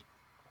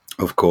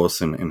 of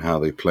course, in how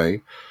they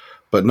play.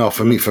 But no,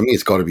 for me,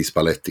 it's got to be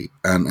Spalletti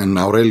and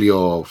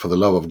Aurelio. For the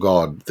love of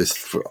God,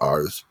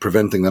 is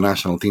preventing the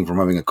national team from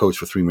having a coach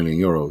for €3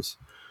 million.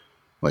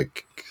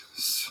 Like,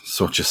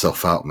 sort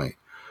yourself out, mate.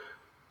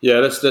 Yeah,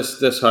 let's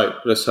hope.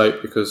 Let's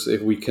hope, because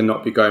if we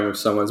cannot be going with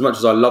someone, as much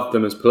as I love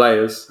them as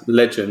players,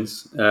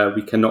 legends,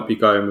 we cannot be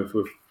going with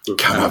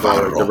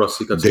Cannavaro, De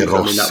Rossi. De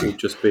Rossi. I mean,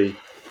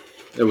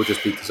 it will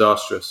just be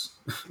disastrous.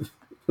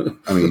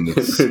 I mean,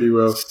 it really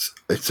will.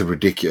 It's a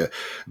ridiculous.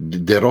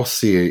 De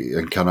Rossi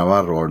and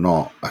Cannavaro are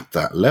not at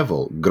that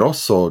level.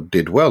 Grosso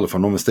did well, if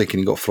I'm not mistaken.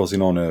 He got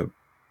Frosinone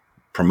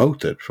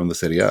promoted from the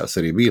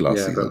Serie B last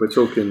season. But we're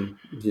talking,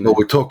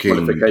 we're talking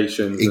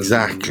qualifications.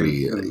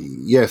 Exactly.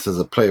 Yes, as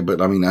a player,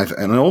 but I mean,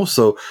 and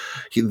also,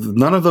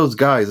 none of those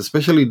guys,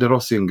 especially De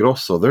Rossi and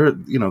Grosso, they're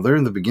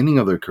in the beginning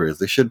of their careers.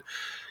 They should,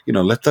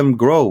 let them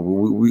grow.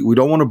 We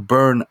don't want to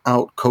burn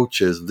out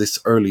coaches this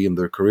early in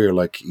their career,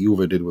 like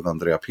Juve did with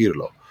Andrea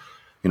Pirlo.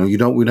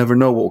 We never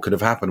know what could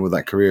have happened with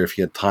that career if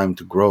he had time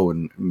to grow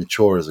and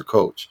mature as a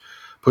coach.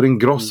 Putting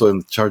Grosso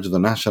in charge of the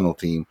national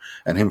team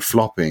and him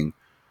flopping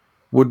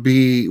would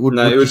be it would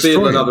be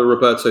another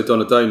Roberto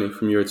Donadoni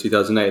from Euro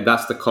 2008.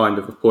 That's the kind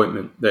of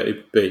appointment that it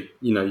would be.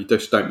 You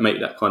just don't make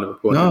that kind of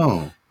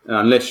appointment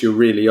unless you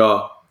really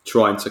are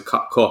trying to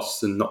cut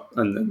costs and not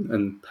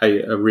and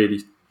pay a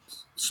really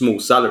small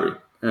salary.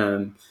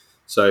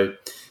 So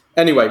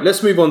anyway,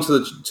 let's move on to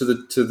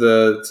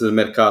the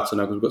Mercato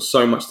now, because we've got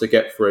so much to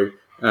get through.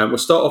 We'll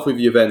start off with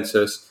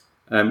Juventus.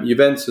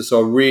 Juventus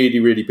are really,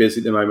 really busy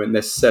at the moment.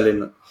 They're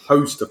selling a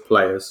host of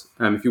players.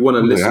 If you want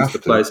to listen to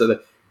the players,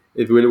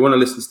 if you really want to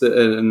listen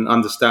to and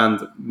understand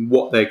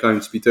what they're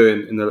going to be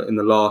doing in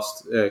the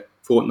last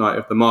fortnight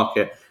of the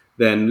market,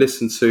 then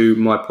listen to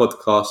my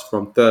podcast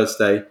from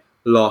Thursday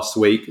last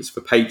week. It's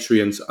for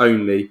Patreons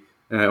only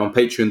on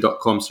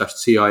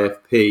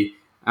patreon.com/TIFP.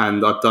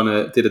 And I've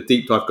did a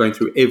deep dive going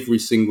through every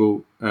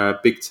single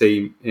big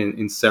team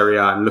in Serie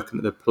A and looking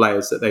at the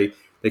players that they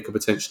could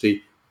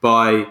potentially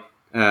buy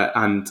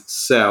and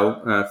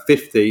sell.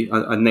 50,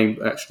 I named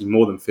actually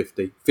more than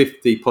 50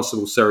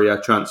 possible Serie A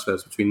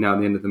transfers between now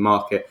and the end of the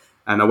market.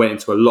 And I went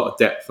into a lot of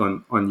depth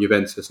on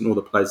Juventus and all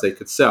the players they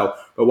could sell.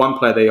 But one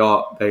player they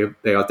are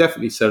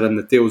definitely selling,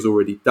 the deal's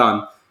already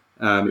done,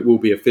 it will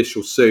be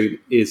official soon,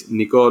 is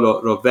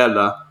Nicolò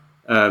Rovella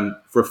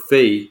for a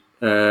fee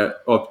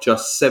of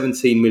just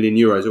 17 million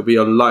euros. It'll be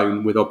a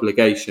loan with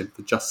obligation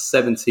for just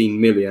 17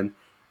 million.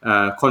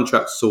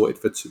 Contract sorted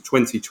for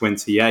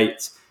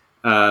 2028.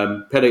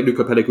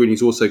 Luca Pellegrini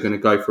is also going to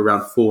go for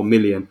around 4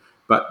 million.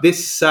 But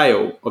this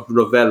sale of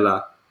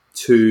Rovella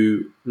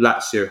to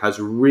Lazio has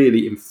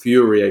really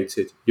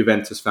infuriated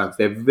Juventus fans.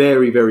 They're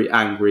very, very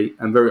angry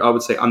and very, I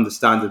would say,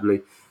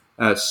 understandably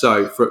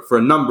so, for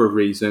a number of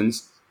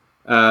reasons.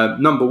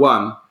 Number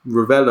one,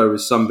 Rovella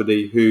is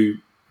somebody who,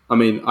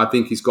 I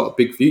think he's got a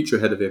big future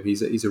ahead of him.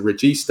 He's a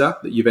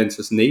regista that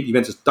Juventus need.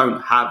 Juventus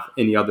don't have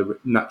any other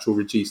natural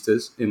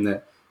registas in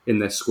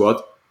their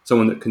squad.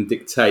 Someone that can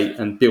dictate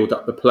and build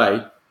up the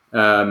play.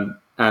 And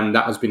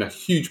that has been a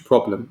huge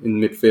problem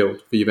in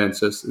midfield for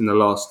Juventus in the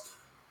last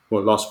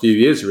few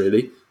years,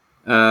 really.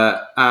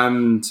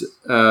 He's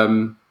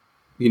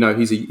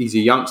a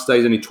youngster.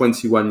 He's only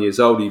 21 years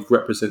old. He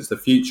represents the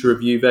future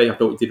of Juve. I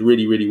thought he did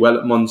really, really well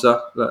at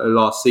Monza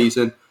last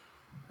season.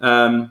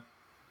 And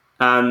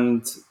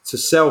to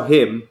sell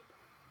him,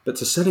 but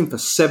to sell him for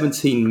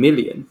 17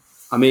 million,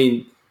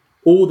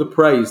 all the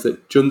praise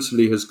that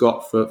Giuntoli has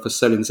got for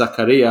selling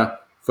Zakaria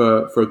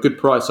for a good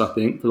price, I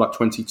think, for like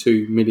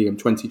 22 million,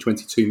 to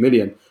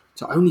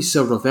only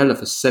sell Rovella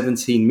for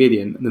 17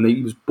 million, and then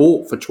he was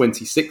bought for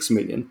 26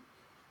 million.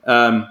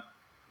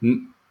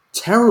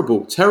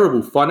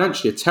 Terrible,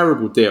 financially a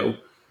terrible deal.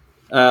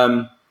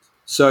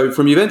 So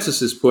from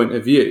Juventus's point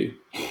of view,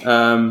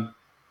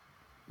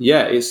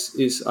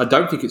 it's I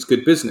don't think it's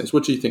good business.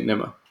 What do you think,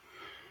 Nema?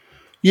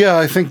 Yeah,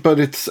 I think, but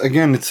it's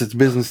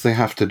business they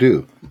have to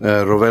do.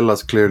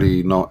 Rovella's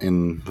clearly not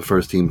in the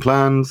first team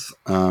plans.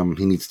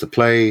 He needs to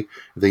play.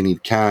 They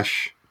need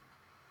cash.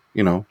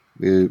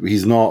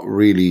 He's not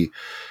really,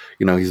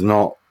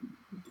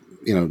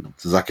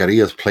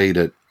 Zacaria's played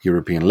at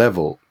European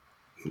level.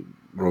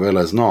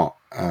 Rovella's not.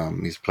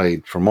 He's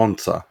played for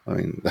Monza,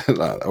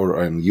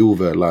 or in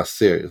Juve last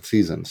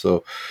season.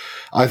 So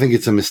I think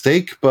it's a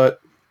mistake, but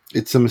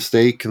it's a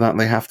mistake that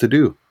they have to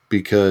do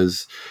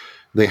because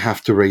they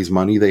have to raise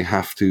money. They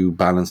have to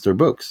balance their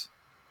books.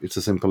 It's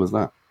as simple as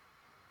that.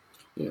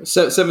 Yeah,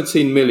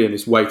 17 million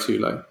is way too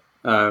low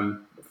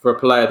for a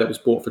player that was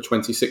bought for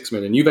 26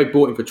 million. Juve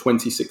bought him for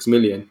 26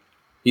 million.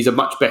 He's a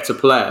much better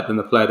player than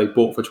the player they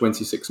bought for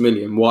 26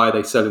 million. Why are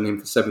they selling him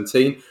for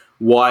 17?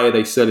 Why are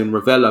they selling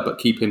Rovella but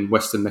keeping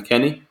Weston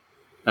McKennie?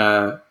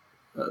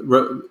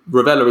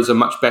 Rovella is a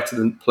much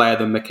better player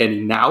than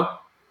McKennie now.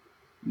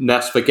 And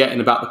that's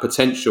forgetting about the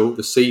potential,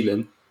 the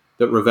ceiling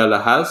that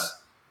Rovella has.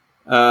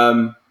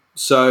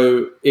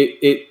 So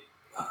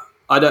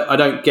I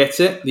don't get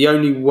it. The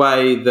only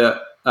way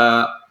that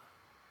The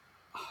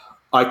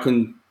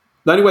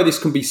only way this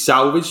can be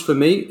salvaged for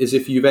me is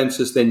if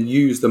Juventus then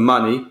use the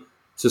money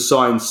to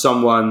sign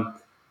someone.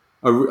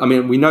 I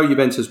mean, we know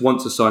Juventus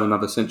want to sign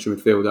another central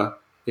midfielder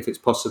if it's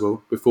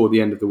possible before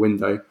the end of the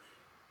window.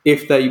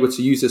 If they were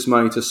to use this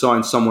money to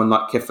sign someone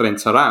like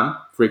Kefren Turan,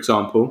 for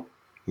example,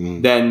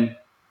 then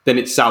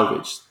it's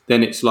salvaged.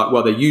 Then it's like,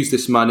 well, they used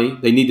this money.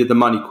 They needed the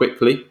money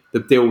quickly. The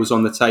deal was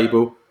on the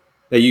table.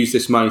 They used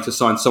this money to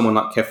sign someone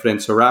like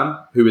Kefren Turan,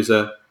 who is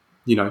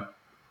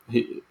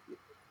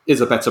is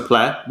a better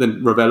player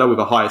than Rovella with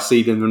a higher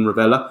ceiling than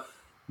Rovella.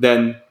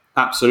 Then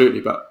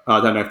absolutely, but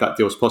I don't know if that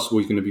deal's possible.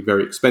 He's going to be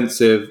very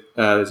expensive.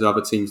 There's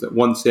other teams that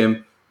want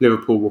him.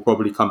 Liverpool will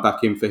probably come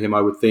back in for him, I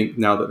would think,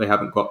 now that they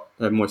haven't got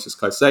Moises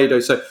Caicedo.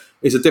 So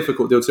it's a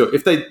difficult deal too.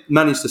 If they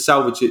manage to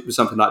salvage it with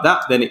something like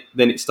that,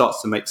 then it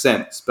starts to make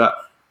sense. But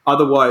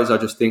otherwise, I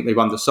just think they've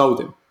undersold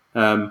him.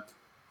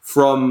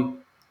 From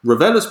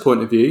Rovella's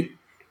point of view,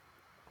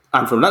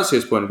 and from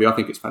Lazio's point of view, I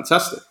think it's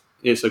fantastic.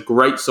 It's a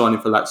great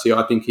signing for Lazio.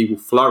 I think he will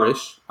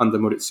flourish under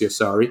Maurizio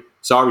Sarri.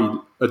 Sarri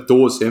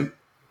adores him.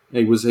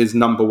 He was his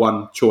number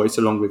one choice,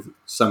 along with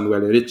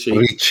Samuele Ricci.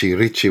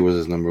 Ricci was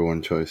his number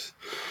one choice.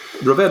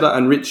 Rovella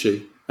and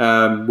Ricci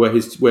were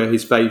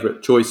his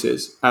favourite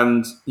choices,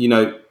 and he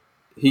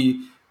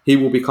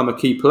will become a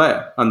key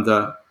player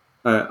under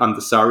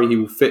Sarri. He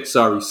will fit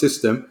Sarri's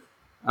system,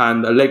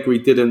 and Allegri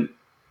didn't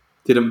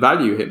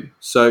value him.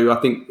 So I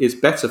think it's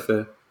better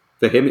for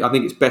him. I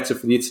think it's better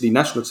for the Italy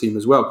national team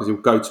as well, because he'll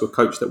go to a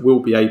coach that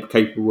will be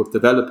capable of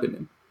developing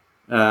him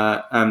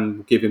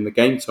and give him the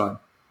game time.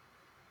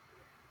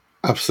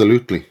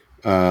 Absolutely.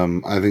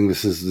 I think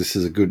this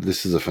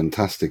is a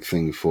fantastic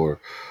thing for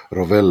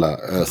Rovella.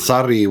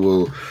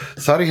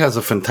 Sarri has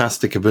a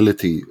fantastic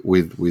ability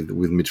with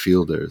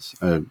midfielders.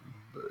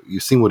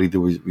 You've seen what he did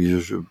with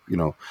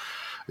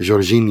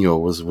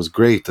Jorginho was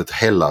great at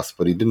Hellas,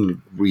 but he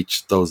didn't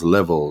reach those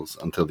levels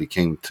until he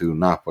came to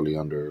Napoli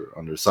under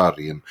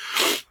Sarri. And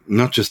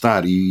not just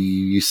that,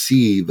 you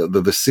see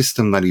the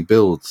system that he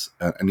builds,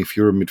 and if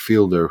you're a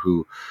midfielder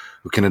who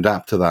can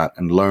adapt to that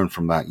and learn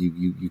from that,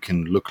 you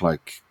can look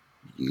like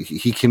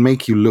he can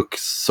make you look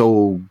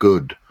so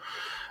good,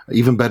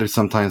 even better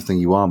sometimes than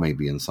you are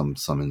maybe in some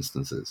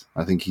instances.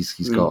 I think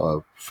he's got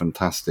a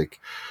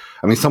fantastic.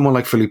 I mean, someone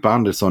like Felipe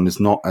Anderson is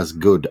not as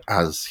good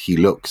as he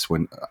looks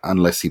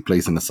unless he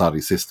plays in a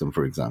Sarri system,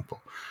 for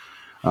example.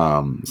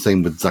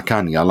 Same with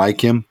Zaccagni. I like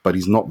him, but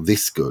he's not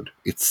this good.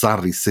 It's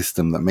Sarri's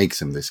system that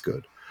makes him this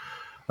good.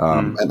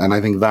 And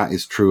I think that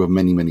is true of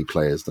many, many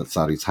players that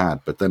Sarri's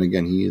had. But then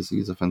again,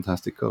 he's a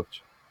fantastic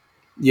coach.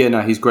 Yeah,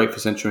 no, he's great for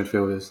central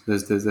midfielders.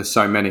 There's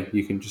so many.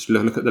 You can just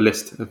look at the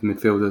list of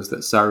midfielders that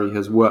Sarri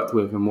has worked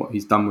with and what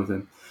he's done with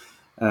them.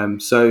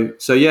 So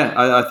yeah,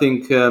 I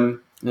think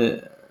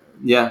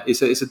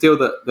it's a deal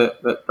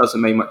that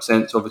doesn't make much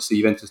sense. Obviously,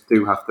 Juventus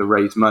do have to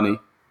raise money.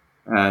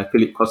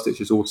 Filip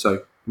Kostic is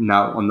also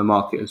now on the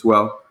market as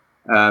well.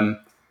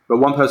 But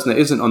one person that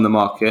isn't on the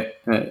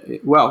market,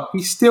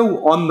 he's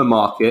still on the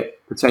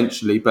market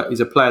potentially, but he's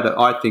a player that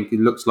I think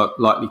looks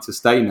likely to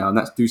stay now, and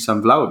that's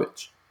Dusan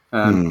Vlahovic.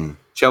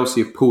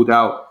 Chelsea have pulled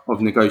out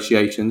of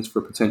negotiations for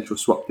a potential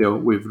swap deal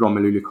with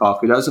Romelu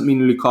Lukaku. That doesn't mean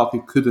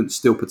Lukaku couldn't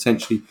still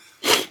potentially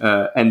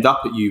end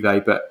up at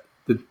Juve, but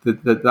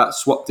that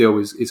swap deal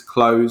is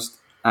closed.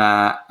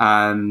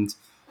 And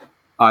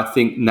I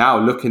think now,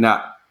 looking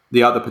at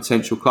the other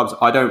potential clubs,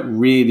 I don't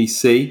really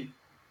see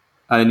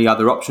any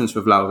other options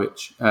for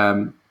Vlahovic.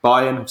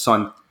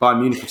 Bayern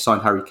Munich have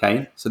signed Harry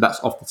Kane, so that's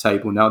off the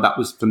table now. That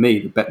was, for me,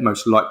 the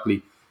most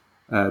likely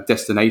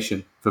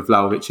destination for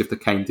Vlahovic if the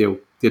Kane deal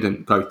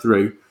didn't go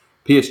through.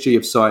 PSG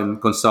have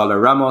signed Gonzalo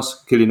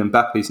Ramos. Kylian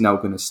Mbappe is now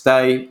going to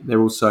stay. They're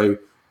also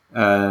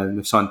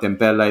they've signed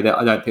Dembele.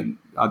 I don't think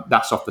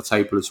that's off the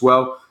table as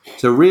well.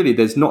 So really,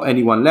 there's not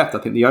anyone left. I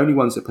think the only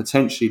ones that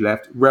potentially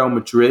left, Real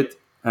Madrid,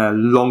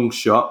 long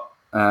shot,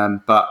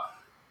 but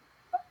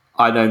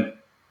I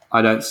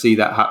don't see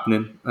that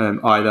happening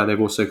either.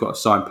 They've also got to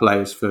sign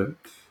players for.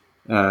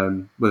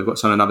 They've got to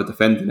sign another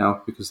defender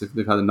now because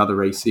they've had another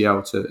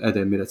ACL to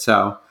Eder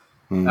Militao.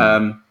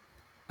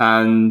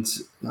 And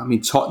I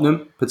mean,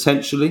 Tottenham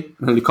potentially.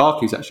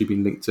 Lukaku's actually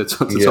been linked to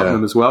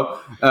Tottenham as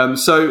well.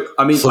 So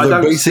I mean, I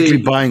they're don't basically see...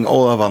 buying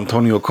all of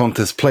Antonio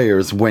Conte's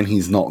players when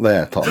he's not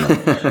there.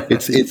 Tottenham.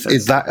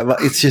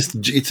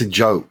 It's a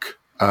joke.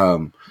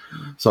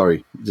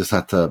 Sorry, just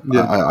had to.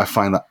 Yeah. I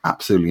find that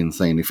absolutely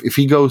insane. If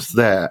he goes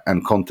there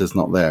and Conte's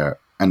not there,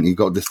 and he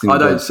got this thing, I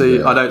don't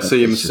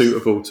see him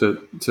suitable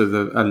to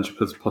the Ange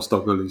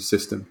Postecoglou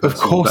system. Of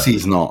course,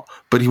 he's not.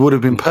 But he would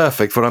have been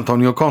perfect for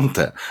Antonio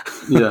Conte.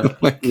 Yeah,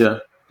 yeah.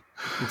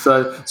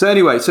 So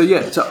anyway, so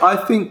I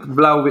think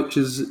Vlahovic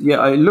is.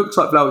 Yeah, it looks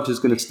like Vlahovic is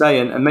going to stay,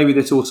 and maybe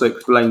this also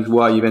explains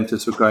why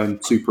Juventus are going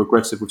super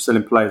aggressive with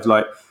selling players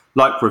like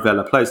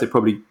Rovella, players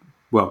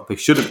they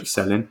shouldn't be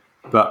selling,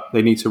 but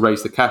they need to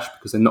raise the cash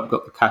because they've not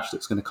got the cash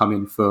that's going to come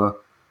in for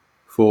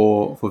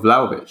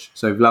Vlahovic.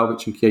 So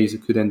Vlahovic and Chiesa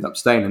could end up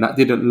staying, and that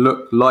didn't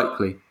look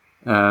likely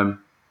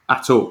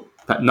at all.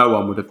 That no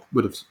one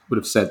would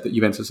have said that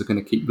Juventus are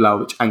going to keep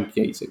Vlahovic and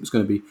Chiesa. It was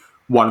going to be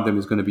one of them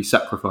is going to be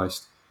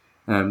sacrificed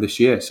this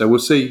year. So we'll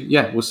see.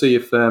 Yeah, we'll see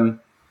if we'll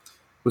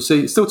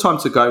see. It's still time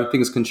to go.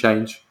 Things can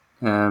change,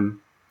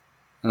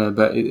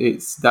 but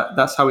it's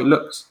that's how it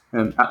looks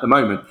at the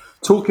moment.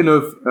 Talking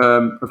of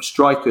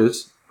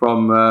strikers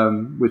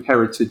from with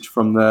heritage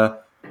from the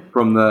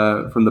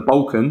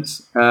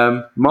Balkans,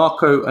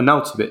 Marko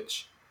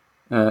Arnautovic.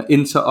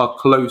 Inter are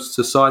close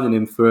to signing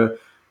him for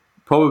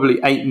probably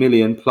 8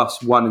 million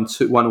plus one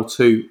or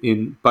two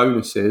in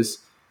bonuses,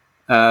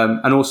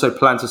 and also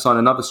plan to sign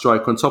another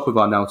striker on top of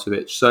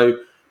Arnautovic. So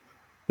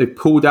they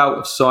pulled out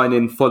of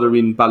signing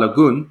Fodorин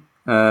Balogun.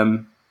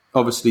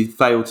 Obviously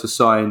failed to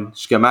sign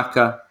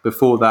Scamacca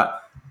before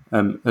that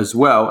as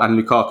well, and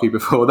Lukaku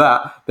before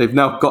that. They've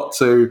now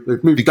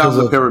they've moved down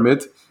the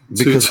pyramid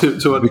to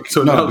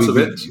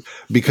Arnautovic.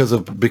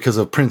 Because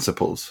of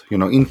principles. You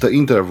know,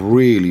 Inter have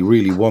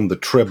really won the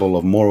treble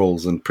of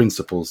morals and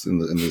principles in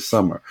the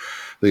summer.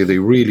 They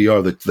really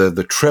are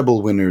the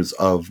treble winners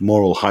of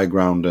moral high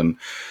ground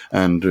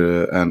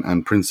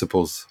and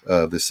principles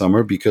this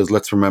summer. Because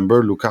let's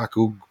remember,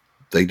 Lukaku,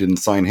 they didn't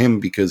sign him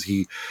because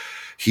he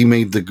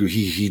did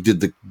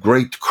the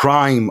great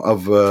crime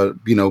of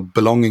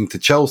belonging to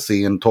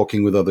Chelsea and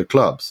talking with other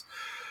clubs.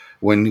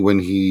 When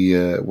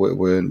Inter,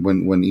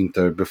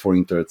 before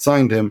Inter had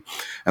signed him,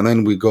 and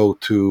then we go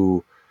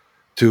to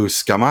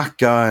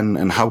Scamacca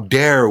and how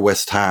dare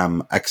West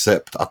Ham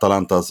accept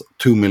Atalanta's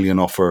 2 million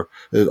offer,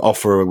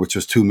 which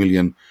was 2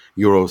 million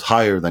euros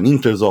higher than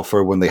Inter's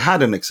offer when they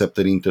hadn't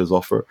accepted Inter's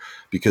offer,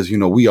 because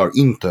we are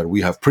Inter, we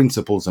have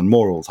principles and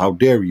morals. How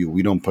dare you?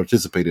 We don't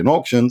participate in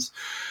auctions.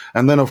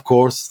 And then of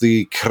course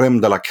the creme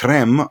de la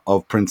creme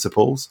of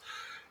principles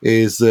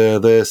is the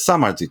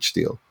Samardžić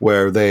deal,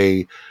 where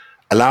they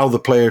allow the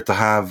player to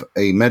have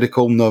a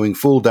medical, knowing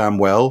full damn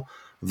well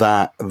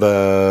that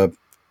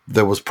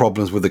there was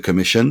problems with the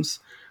commissions,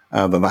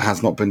 that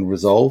has not been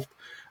resolved.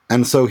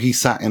 And so he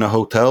sat in a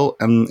hotel,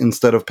 and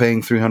instead of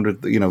paying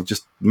 300,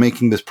 just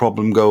making this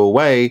problem go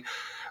away,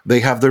 they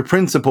have their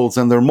principles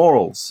and their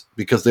morals,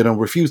 because they don't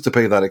refuse to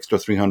pay that extra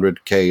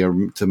 300k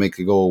or to make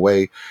it go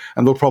away,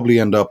 and they'll probably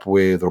end up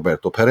with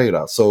Roberto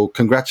Pereira. So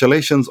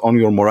congratulations on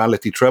your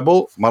morality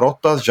treble.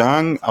 Marotta,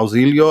 Zhang,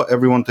 Auxilio,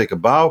 everyone take a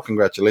bow.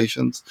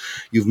 Congratulations.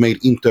 You've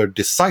made Inter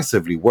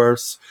decisively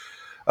worse.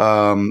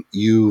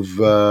 You've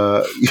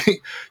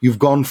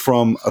gone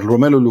from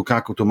Romelu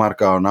Lukaku to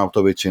Marko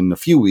Arnautovic in a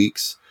few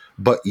weeks,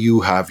 but you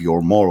have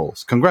your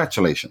morals.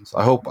 Congratulations.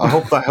 I hope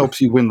that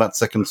helps you win that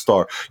second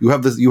star. You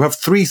have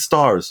 3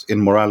 stars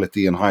in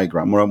morality and high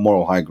ground,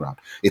 moral high ground.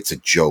 It's a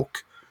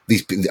joke.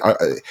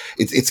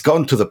 It's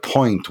gone to the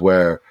point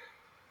where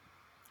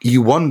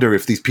you wonder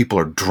if these people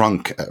are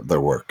drunk at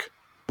their work.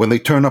 When they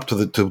turn up to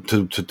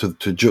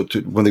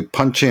when they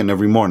punch in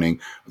every morning,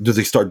 do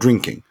they start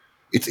drinking?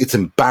 It's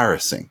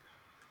embarrassing.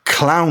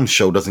 Clown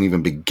show doesn't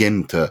even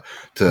begin to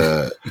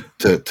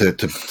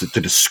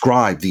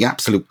describe the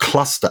absolute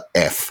cluster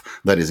F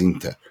that is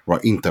Inter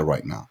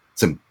right now.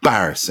 It's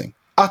embarrassing,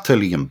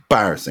 utterly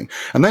embarrassing.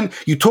 And then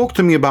you talk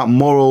to me about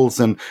morals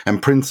and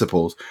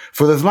principles.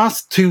 For the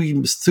last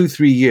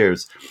 2-3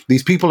 years,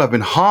 these people have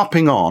been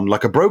harping on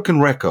like a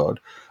broken record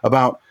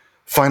about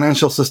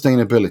financial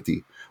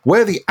sustainability,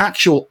 where the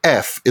actual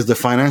F is the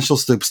financial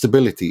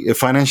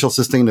financial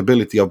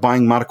sustainability of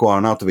buying Marko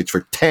Arnautovic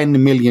for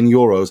 10 million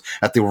euros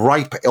at the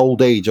ripe old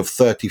age of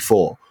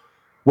 34.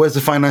 Where's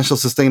the financial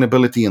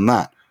sustainability in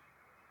that?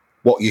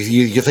 What,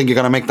 you think you're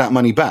going to make that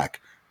money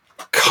back?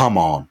 Come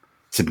on.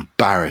 It's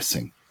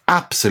embarrassing.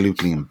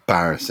 Absolutely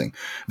embarrassing.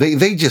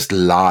 They just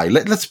lie.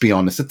 Let's be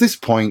honest. At this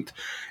point,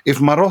 if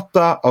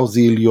Marotta,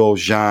 Auxilio,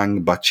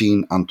 Zhang,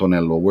 Bacin,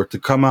 Antonello were to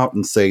come out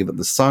and say that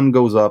the sun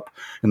goes up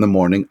in the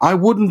morning, I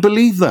wouldn't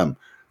believe them.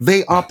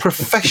 They are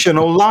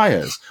professional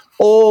liars.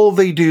 All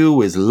they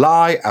do is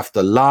lie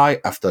after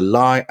lie after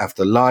lie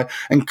after lie.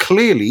 And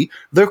clearly,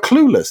 they're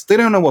clueless. They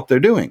don't know what they're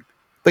doing.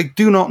 They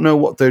do not know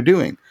what they're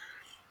doing.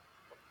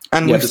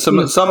 And yeah, the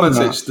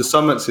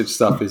Samardžić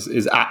stuff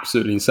is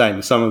absolutely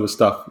insane. Some of the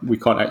stuff we're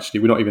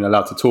not even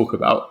allowed to talk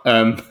about.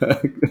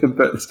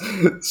 But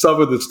some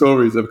of the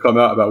stories that have come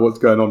out about what's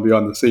going on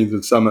behind the scenes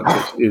with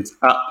Samardžić is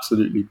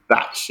absolutely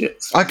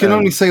batshit. I can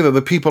only say that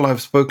the people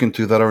I've spoken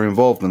to that are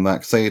involved in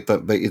that say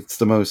that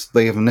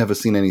they have never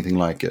seen anything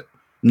like it.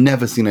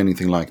 Never seen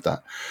anything like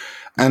that.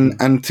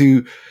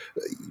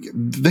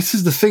 This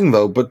is the thing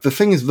though, but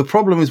the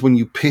problem is when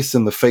you piss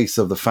in the face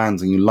of the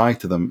fans and you lie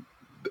to them,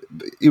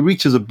 it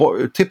reaches a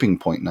tipping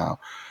point now,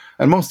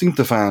 and most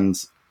Inter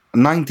fans,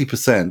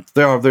 90%,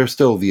 they're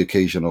still the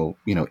occasional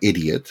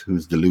idiot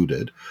who's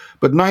deluded,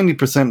 but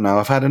 90% now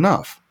have had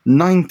enough.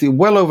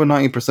 Well over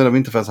 90% of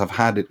Inter fans have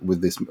had it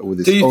with this.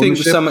 Do you think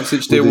the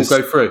Samardžić deal will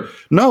go through?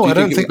 No, I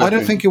don't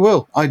think it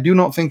will. I do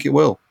not think it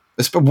will.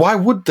 Why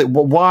would they?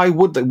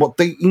 What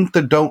they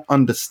Inter don't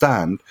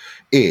understand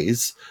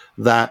is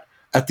that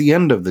at the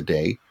end of the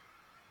day,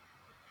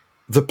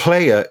 the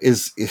player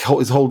is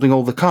holding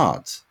all the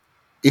cards.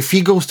 If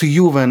he goes to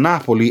Juve and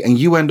Napoli and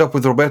you end up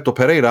with Roberto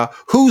Pereira,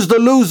 who's the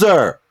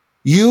loser?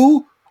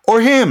 You or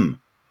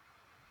him?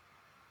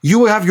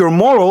 You have your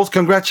morals,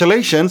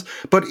 congratulations,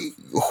 but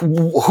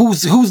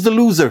who's the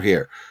loser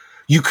here?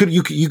 You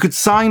could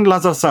sign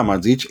Lazar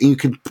Samardžić and you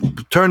could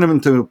turn him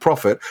into a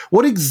profit.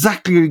 What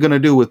exactly are you going to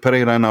do with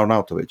Pereira and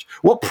Arnautovic?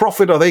 What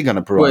profit are they going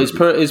to provide?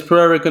 Well, is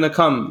Pereira going to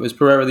come? Is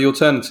Pereira the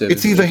alternative?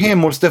 It's either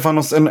him or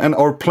Stefanos and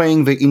or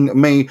playing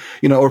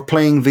or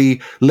playing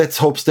the let's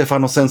hope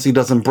Stefano Sensi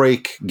doesn't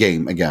break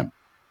game again.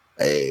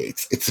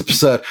 It's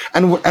absurd.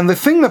 And the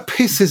thing that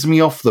pisses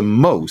me off the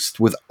most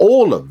with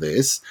all of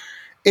this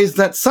is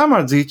that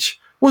Samardžić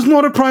was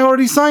not a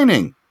priority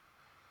signing.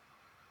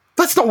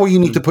 That's not where you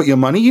need to put your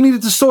money. You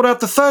needed to sort out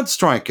the third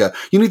striker.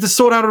 You need to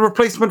sort out a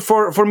replacement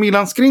for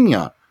Milan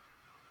Skriniar.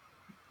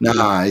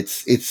 Nah,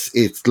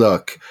 it's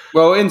look.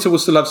 Well, Inter will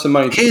still have some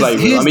money to play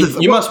with. I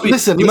mean, you must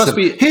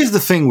be. Here's the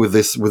thing with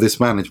this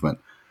management.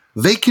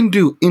 They can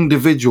do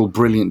individual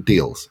brilliant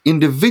deals.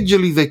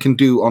 Individually, they can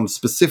do on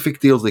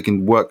specific deals. They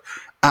can work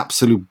out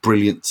some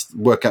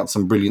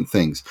brilliant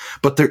things.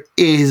 But there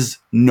is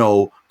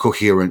no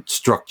coherent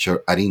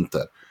structure at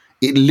Inter.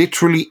 It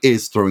literally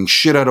is throwing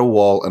shit at a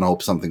wall and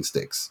hope something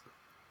sticks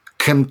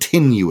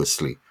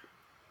continuously.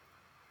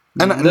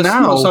 And that's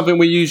now, not something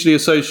we usually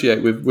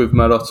associate with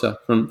Marotta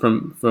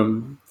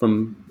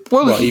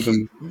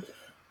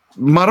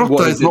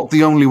Marotta is not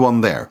the only one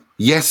there.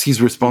 Yes,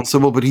 he's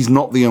responsible, but he's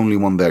not the only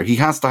one there. He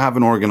has to have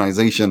an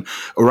organization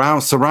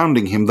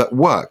surrounding him that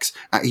works.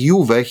 At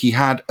Juve, he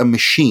had a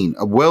machine,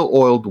 a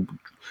well-oiled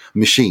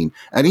machine.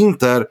 At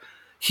Inter,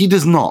 he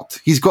does not.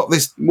 He's got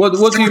this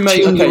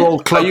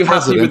 13-year-old club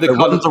president that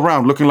runs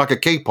around looking like a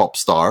K-pop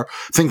star.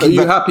 Are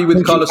you happy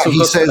with Carlos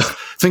Augusto?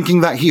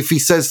 Thinking that if he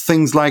says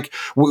things like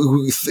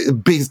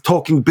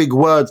talking big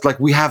words, like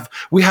we have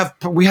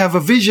a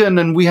vision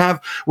and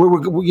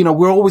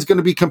we're always going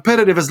to be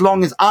competitive as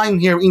long as I'm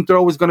here. Inter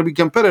always going to be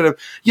competitive.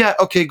 Yeah,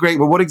 okay, great.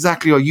 But what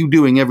exactly are you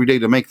doing every day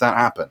to make that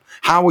happen?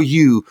 How are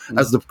you,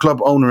 as the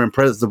club owner and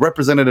the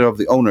representative of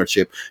the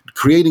ownership,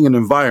 creating an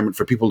environment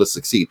for people to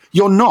succeed?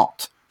 You're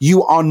not.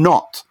 You are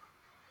not.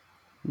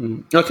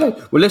 Okay,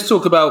 well, let's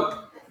talk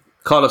about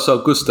Carlos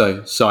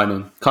Augusto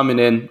signing, coming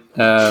in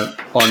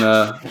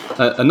on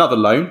another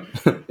loan.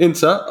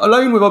 Inter, a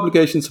loan with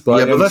obligation to buy.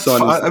 Yeah, but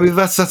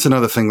that's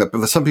another thing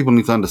that some people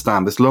need to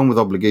understand. This loan with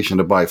obligation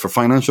to buy, for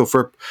financial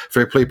fair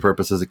play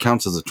purposes, it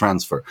counts as a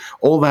transfer.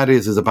 All that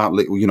is about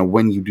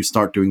when you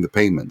start doing the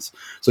payments.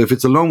 So if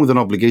it's a loan with an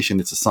obligation,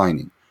 it's a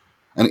signing.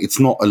 And it's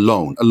not a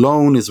loan. A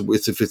loan is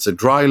if it's a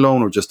dry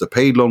loan or just a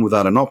paid loan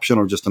without an option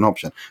or just an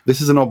option.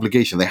 This is an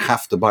obligation. They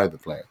have to buy the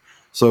player.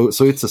 So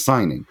it's a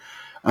signing.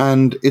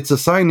 And it's a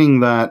signing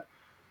that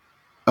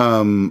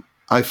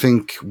I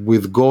think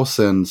with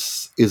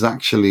Gosens is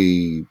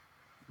actually,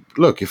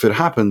 look, if it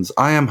happens,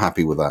 I am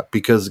happy with that.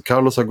 Because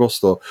Carlos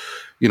Augusto,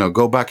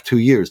 go back 2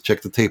 years,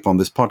 check the tape on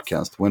this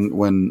podcast,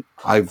 when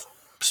I've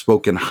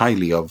spoken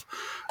highly of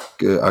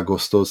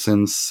Augusto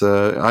since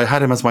I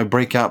had him as my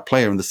breakout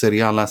player in the Serie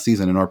A last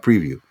season in our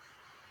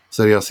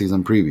Serie A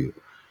season preview,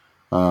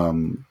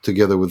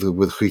 together with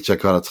Hricha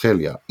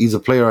Kvaratskhelia. He's a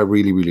player I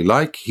really, really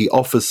like. He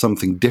offers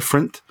something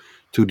different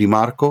to Di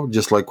Marco,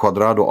 just like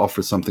Cuadrado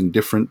offers something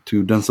different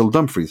to Denzel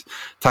Dumfries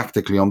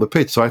tactically on the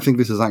pitch. So I think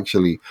this is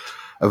actually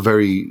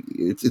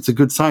it's a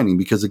good signing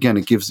because, again,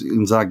 it gives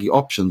Inzaghi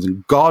options,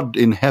 and God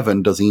in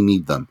heaven does he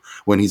need them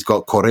when he's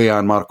got Correa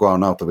and Marco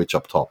Arnautovic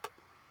up top.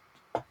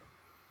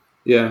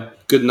 Yeah,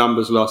 good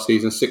numbers last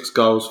season. 6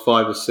 goals,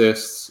 5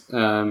 assists,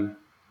 13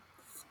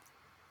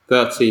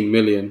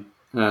 million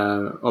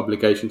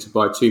obligation to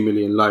buy, 2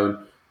 million loan,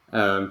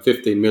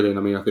 15 million. I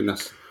mean, I think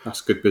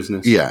that's good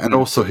business. Yeah, and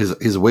also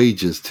his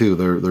wages too.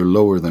 They're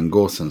lower than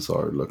Gosens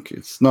are. Look,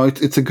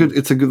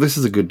 this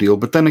is a good deal.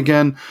 But then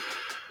again,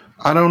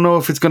 I don't know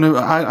if it's going to.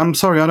 I'm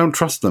sorry, I don't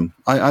trust them.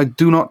 I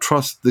do not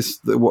trust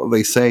what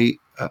they say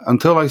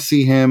until I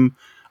see him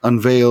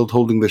unveiled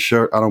holding the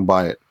shirt. I don't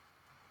buy it.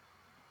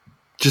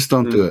 Just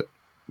don't do it.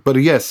 But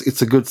yes,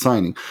 it's a good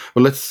signing.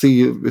 But let's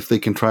see if they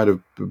can try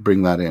to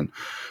bring that in.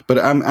 But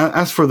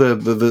as for the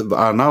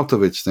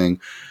Arnautovic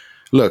thing,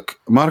 look,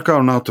 Marko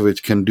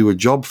Arnautovic can do a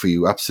job for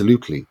you,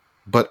 absolutely.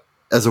 But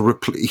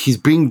he's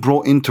being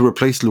brought in to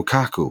replace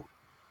Lukaku.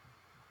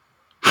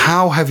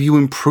 How have you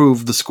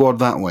improved the squad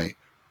that way?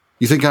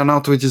 You think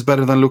Arnautovic is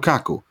better than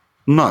Lukaku?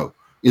 No.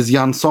 Is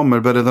Jan Sommer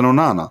better than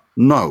Onana?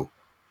 No.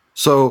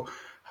 So...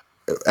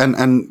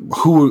 And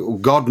who,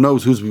 God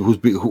knows who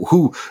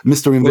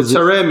Mr. Invisible... Well,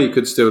 Taremi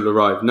could still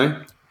arrive, no?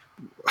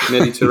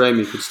 Maybe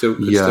Taremi could still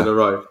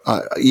arrive.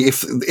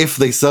 If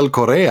they sell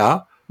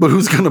Correa, but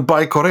who's going to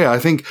buy Correa? I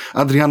think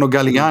Adriano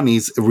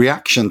Galliani's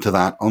reaction to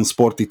that on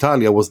Sport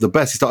Italia was the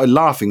best. He started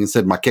laughing and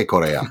said, "Ma che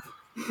Correa?"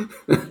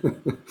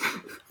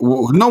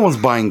 No one's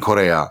buying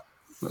Correa.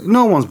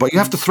 No one's buying. You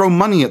have to throw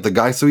money at the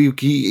guy so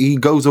he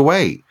goes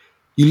away.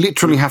 You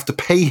literally have to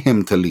pay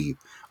him to leave,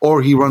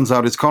 or he runs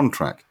out his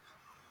contract.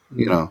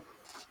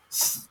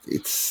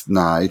 It's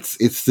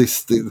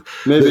this.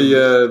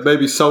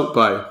 Maybe Salt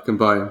Bay can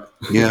buy him.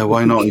 Yeah,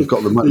 why not? He's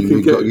got the money.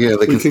 They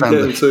can stand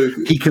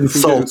there. He can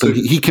salt and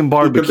he can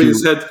barbecue.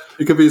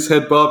 He can be his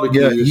head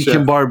barbecue. Yeah, he chef.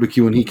 can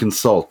barbecue and he can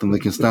salt, and they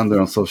can stand there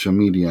on social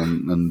media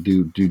and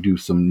do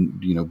some,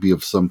 be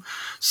of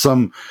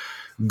some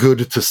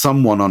good to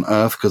someone on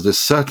earth, because they're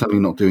certainly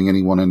not doing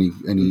anyone any.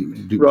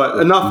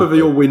 Right, enough of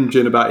your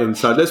whinging about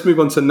inside. Let's move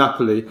on to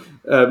Napoli.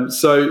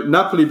 So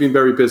Napoli have been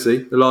very busy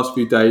the last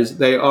few days.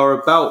 They are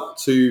about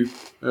to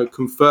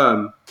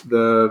confirm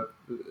the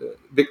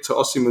Victor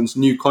Osimhen's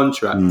new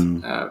contract,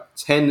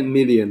 10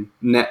 million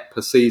net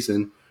per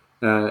season.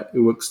 It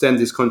will extend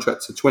his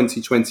contract to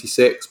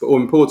 2026, but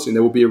more importantly,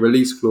 there will be a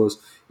release clause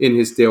in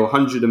his deal,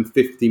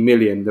 150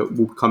 million, that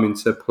will come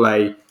into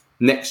play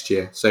next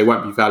year. So it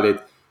won't be valid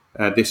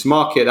this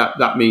market.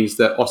 That means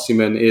that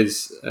Osimhen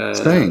is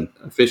staying.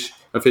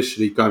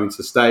 Officially going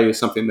to stay. Is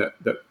something that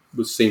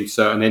would seem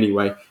certain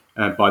anyway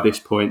by this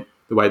point,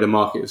 the way the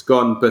market has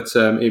gone. But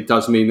it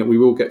does mean that we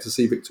will get to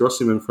see Victor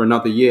Osimhen for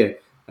another year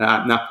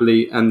at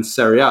Napoli and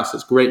Serie A. So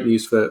it's great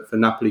news for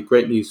Napoli,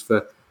 great news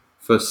for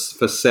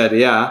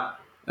Serie A.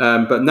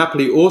 But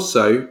Napoli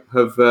also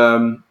have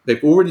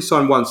they've already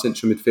signed one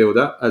central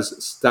midfielder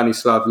as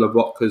Stanislav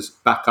Lobotka's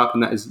backup,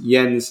 and that is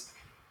Jens,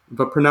 if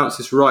I pronounce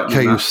this right,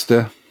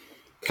 Cajuste.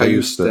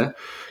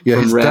 Yeah,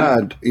 his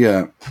dad.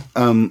 Yeah,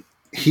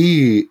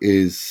 he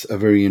is a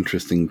very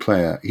interesting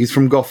player. He's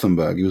from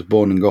Gothenburg. He was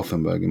born in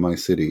Gothenburg, in my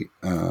city.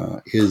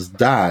 His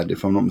dad,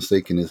 if I'm not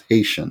mistaken, is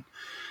Haitian,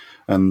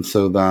 and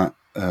so that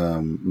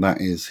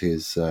is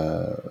his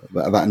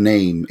that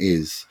name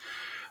is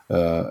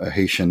a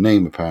Haitian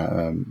name,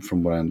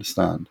 from what I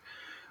understand.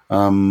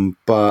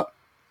 But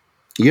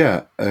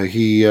yeah,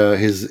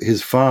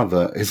 his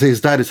father, his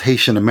dad is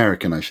Haitian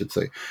American, I should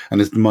say, and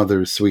his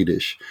mother is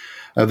Swedish.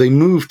 They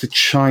moved to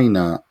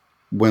China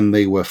when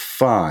they were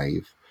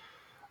 5.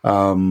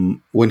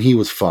 When he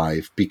was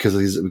 5, because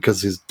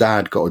his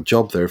dad got a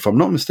job there. If I'm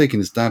not mistaken,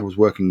 his dad was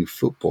working in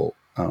football.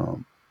 I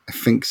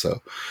think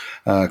so.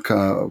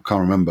 Can't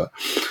remember.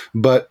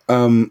 But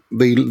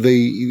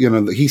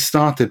he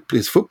started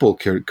his football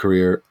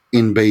career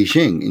in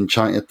Beijing, in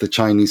China, at the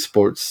Chinese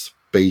Sports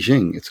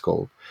Beijing, it's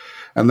called.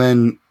 And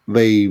then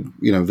they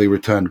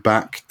returned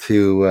back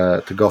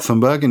to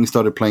Gothenburg, and he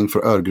started playing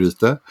for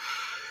Augusto.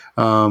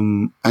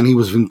 And he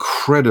was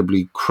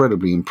incredibly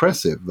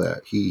impressive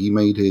there. He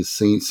made his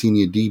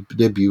senior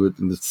debut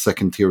in the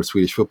second tier of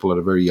Swedish football at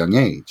a very young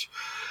age.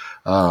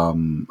 I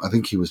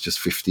think he was just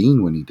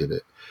 15 when he did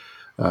it.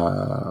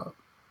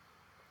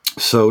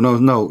 So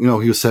no,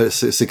 he was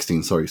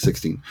 16. Sorry,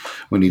 16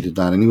 when he did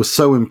that, and he was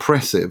so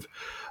impressive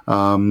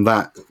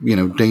that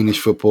Danish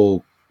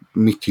football,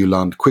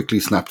 Midtjylland,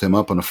 quickly snapped him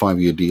up on a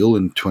 5-year deal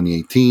in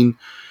 2018,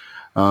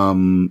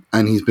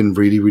 and he's been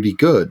really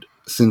good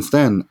since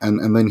then.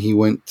 And then he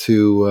went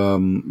to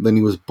then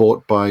he was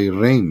bought by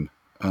Reim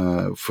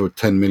for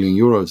 10 million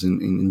euros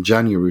in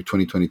January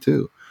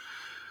 2022,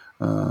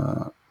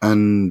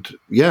 and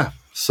yeah.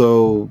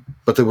 So,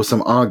 but there was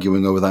some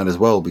arguing over that as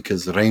well,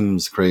 because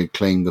Reims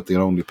claimed that they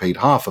only paid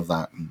half of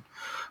that, and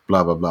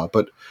blah blah blah.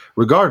 But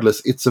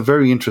regardless, it's a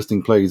very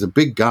interesting player. He's a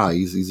big guy.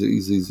 He's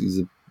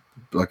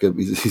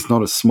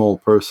not a small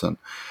person.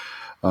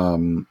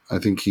 I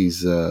think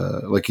he's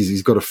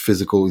got a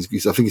physical. I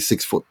think he's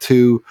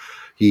 6'2".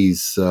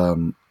 He's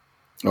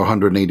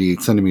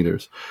 188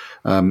 centimeters.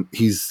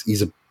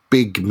 He's a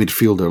big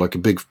midfielder, like a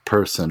big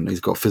person. He's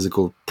got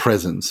physical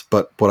presence.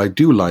 But what I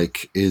do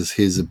like is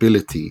his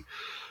ability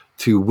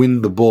to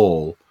win the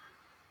ball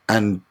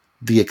and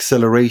the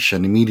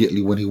acceleration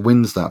immediately when he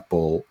wins that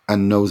ball,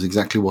 and knows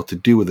exactly what to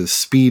do with the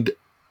speed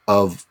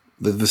of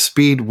the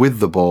speed with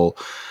the ball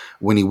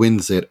when he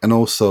wins it, and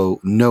also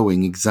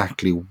knowing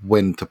exactly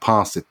when to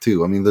pass it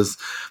to. I mean,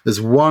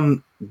 there's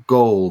one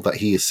goal that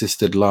he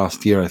assisted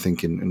last year, I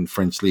think, in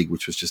French League,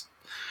 which was just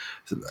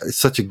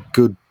such a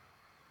good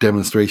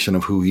demonstration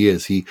of who he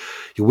is. He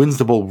wins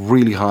the ball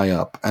really high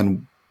up,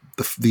 and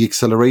the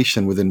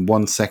acceleration within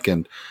 1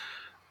 second,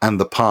 and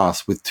the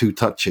pass with 2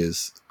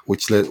 touches,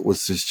 which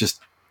was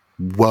just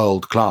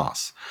world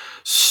class,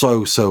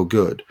 so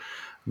good.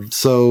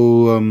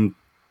 So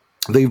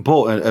they've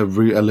bought a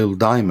little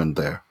diamond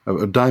there,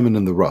 a diamond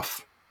in the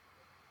rough.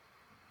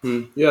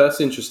 Yeah,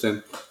 that's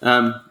interesting.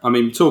 I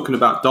mean, talking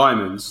about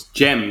diamonds,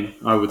 gem,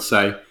 I would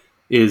say,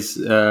 is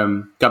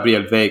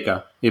Gabriel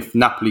Vega, if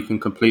Napoli can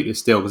complete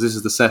this deal, because this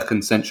is the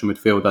second central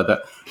midfielder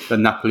that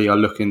Napoli are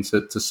looking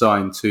to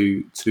sign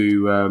to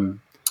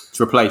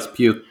replace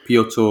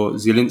Piotr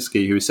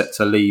Zielinski, who is set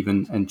to leave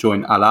and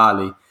join Al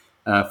Ahly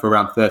for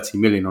around 30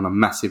 million on a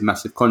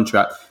massive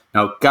contract.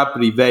 Now,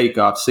 Gabriel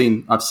Vega, I've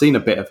seen a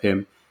bit of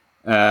him,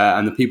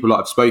 and the people that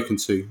I've spoken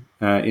to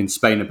in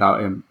Spain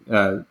about him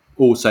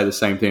all say the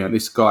same thing. Like,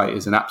 this guy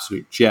is an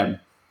absolute gem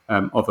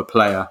of a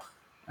player,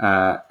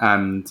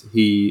 and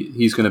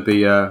he's going to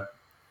be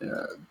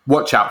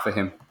watch out for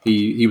him.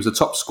 He was a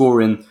top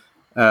scoring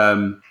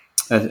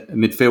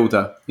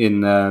midfielder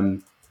in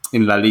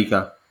La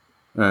Liga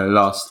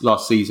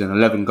last season,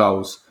 11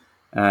 goals.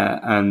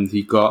 and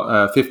he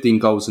got 15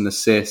 goals and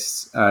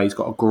assists. He's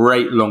got a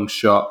great long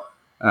shot.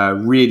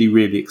 Really,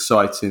 really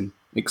exciting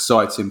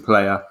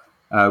player.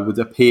 Would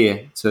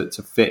appear to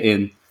fit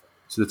in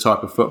to the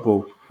type of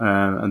football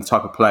and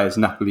type of players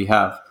Napoli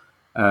have.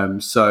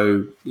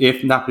 So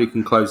if Napoli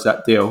can close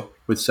that deal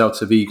with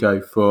Celta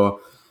Vigo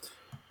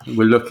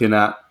we're looking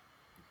at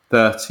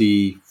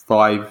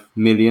 35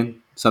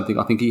 million, something.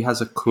 I think he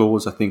has a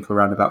clause, I think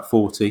around about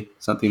 40,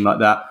 something like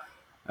that.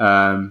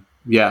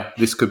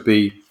 This could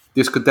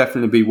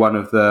definitely be one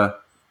of the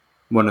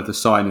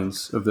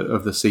signings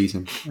of the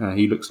season.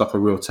 He looks like a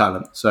real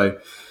talent. So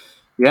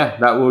yeah,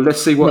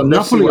 let's see what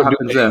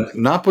happens there.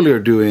 Napoli are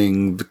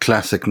doing the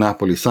classic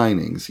Napoli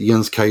signings.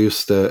 Jens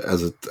Kajuste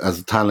as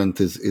a talent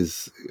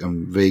is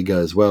Vega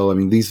as well. I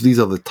mean, these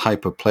are the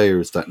type of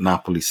players that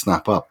Napoli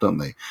snap up, don't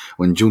they?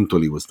 When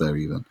Giuntoli was there,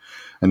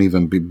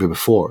 even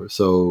before.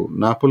 So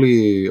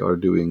Napoli are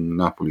doing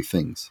Napoli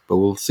things, but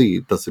we'll see.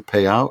 Does it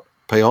pay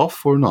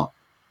off or not?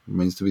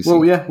 Remains to be seen.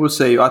 Well, yeah, we'll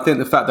see. I think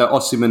the fact that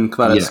Osimhen and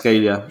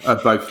Kvaratskhelia are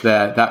both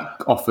there,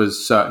 that offers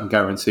certain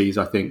guarantees,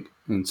 I think,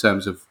 in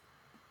terms of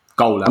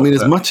goal output. I mean,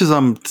 as much as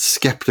I'm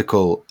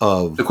skeptical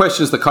of... The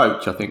question is the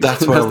coach, I think.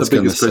 That's what I was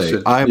going to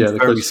say. I'm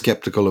very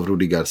skeptical of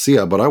Rudi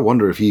Garcia, but I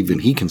wonder if even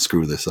he can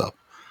screw this up.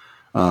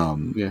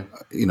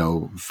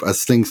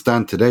 As things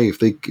stand today, if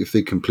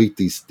they complete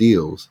these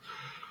deals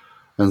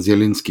and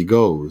Zielinski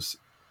goes,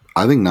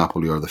 I think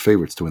Napoli are the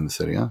favourites to win the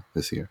Serie A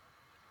this year,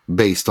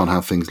 based on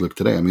how things look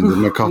today. I mean, the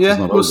Mercato's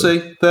not over. We'll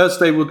see.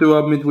 Thursday we'll do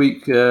our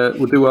midweek,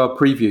 we'll do our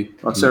preview,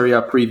 our Serie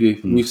A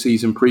preview, new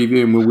season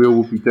preview, and we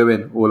will be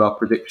doing all our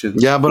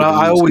predictions. Yeah, but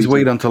I always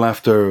wait until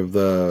after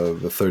the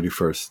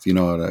 31st, you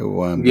know.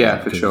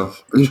 For sure.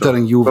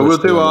 And Juve, but we'll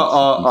do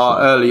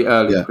our early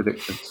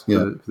predictions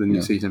for the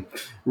new season.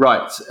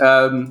 Right.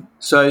 So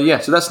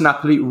that's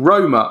Napoli.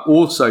 Roma,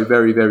 also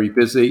very, very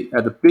busy.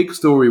 The big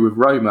story with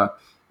Roma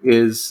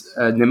is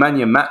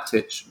Nemanja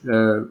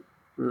Matic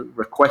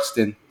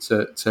requesting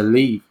to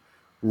leave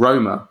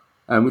Roma,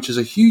 which is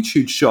a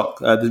huge shock.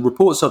 The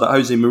reports are that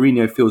Jose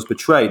Mourinho feels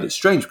betrayed. It's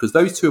strange because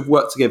those two have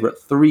worked together at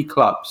 3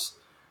 clubs.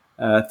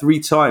 3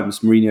 times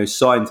Mourinho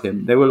signed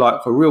him. They were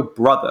like a real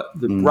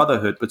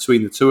brotherhood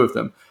between the two of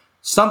them.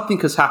 Something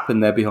has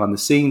happened there behind the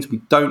scenes.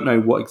 We don't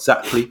know what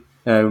exactly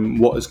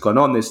what has gone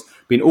on. There's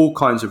been all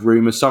kinds of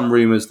rumours. Some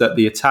rumours that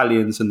the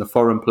Italians and the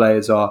foreign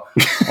players are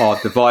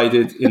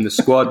divided in the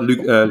squad.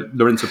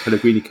 Lorenzo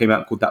Pellegrini came out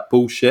and called that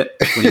bullshit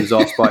when he was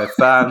asked by a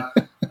fan.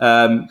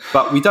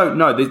 But we don't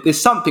know.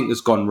 There's something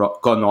that's gone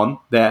on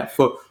there.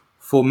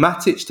 For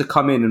Matic to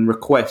come in and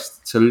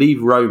request to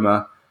leave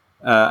Roma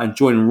and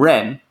join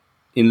Rennes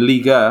in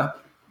Liga,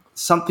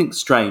 something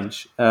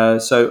strange.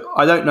 So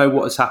I don't know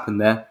what has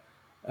happened there.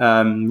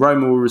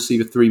 Roma will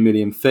receive a 3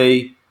 million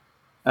fee.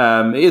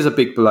 It is a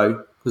big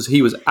blow because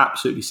he was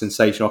absolutely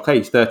sensational. Okay,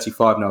 he's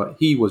 35 now.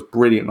 He was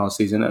brilliant last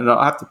season, and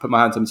I have to put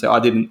my hands up and say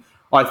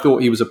I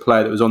thought he was a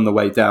player that was on the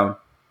way down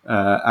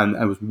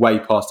and was way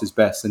past his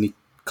best, and he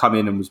come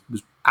in and was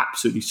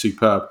absolutely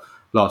superb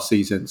last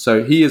season.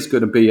 So he is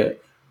going to be a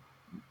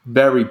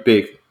very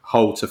big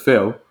hole to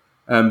fill.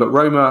 But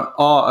Roma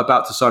are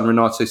about to sign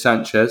Renato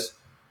Sanchez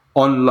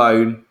on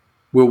loan.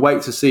 We'll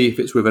wait to see if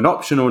it's with an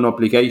option or an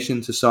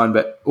obligation to sign,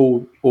 but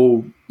all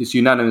is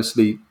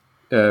unanimously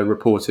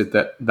reported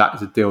that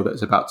is a deal that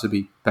is about to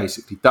be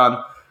basically done.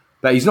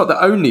 But he's not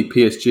the only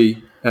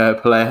PSG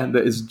player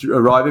that is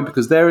arriving,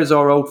 because there is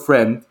our old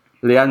friend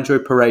Leandro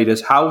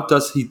Paredes. How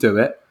does he do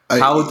it?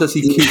 How does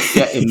he keep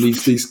getting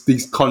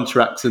these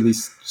contracts and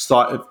these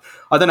I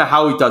don't know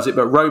how he does it,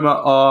 but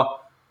Roma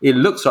it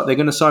looks like they're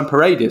going to sign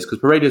Paredes, because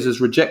Paredes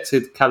has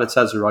rejected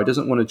Galatasaray,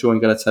 doesn't want to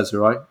join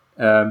Galatasaray.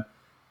 Or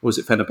was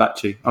it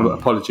Fenerbahce?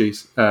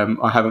 Apologies.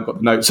 I haven't got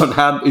the notes on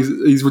hand.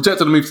 He's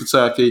rejected a move to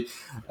Turkey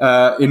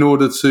in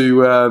order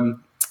to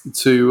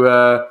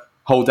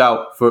hold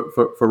out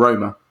for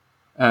Roma.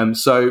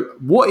 So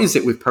what is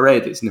it with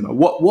Paredes, Nima?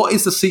 What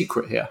is the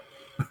secret here?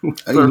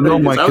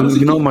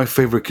 My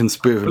favorite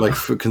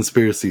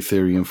conspiracy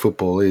theory in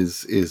football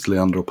is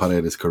Leandro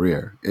Paredes'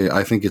 career.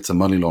 I think it's a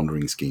money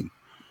laundering scheme.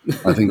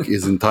 I think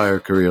his entire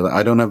career.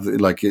 I don't have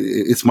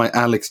it's my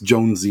Alex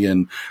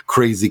Jonesian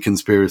crazy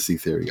conspiracy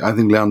theory. I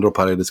think Leandro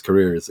Paredes'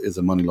 career is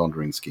a money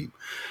laundering scheme,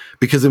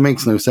 because it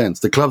makes no sense.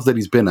 The clubs that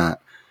he's been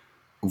at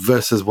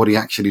versus what he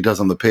actually does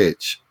on the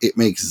pitch, it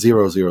makes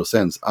zero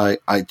sense. I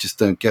just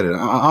don't get it.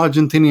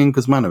 Argentinian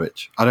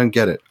Kuzmanovic, I don't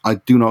get it. I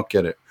do not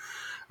get it.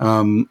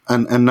 And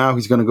now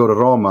he's going to go to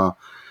Roma.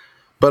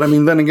 But I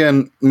mean, then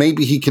again,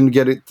 maybe he can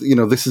get it.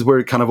 This is where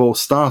it kind of all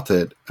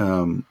started.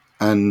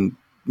 And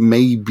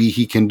maybe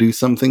he can do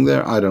something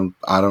there.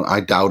 I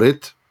doubt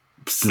it.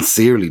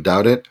 Sincerely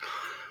doubt it.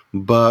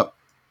 But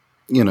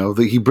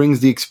he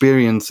brings the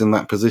experience in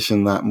that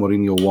position that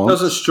Mourinho wants.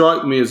 Doesn't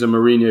strike me as a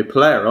Mourinho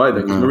player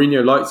either, because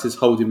Mourinho likes his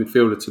holding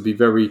midfielder to be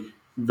very,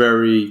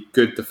 very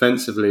good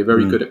defensively,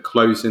 very good at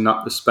closing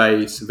up the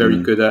space,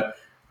 very good at.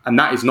 And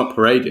that is not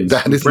Paredes.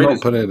 That is not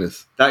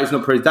Paredes. That is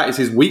not Paredes. That is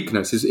his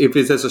weakness. If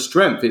there's a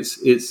strength,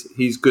 it's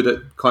he's good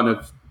at kind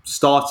of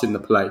starting the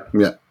play.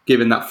 Yeah.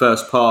 giving that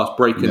first pass,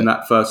 breaking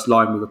that first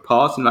line with a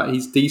pass, and like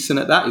he's decent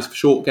at that. His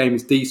short game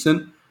is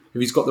decent. If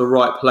he's got the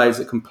right players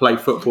that can play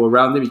football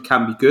around him, he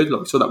can be good.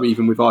 Like we saw that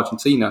even with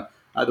Argentina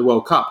at the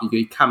World Cup,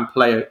 he can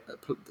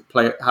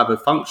have a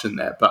function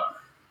there. But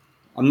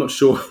I'm not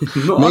sure.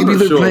 Maybe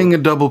they're playing a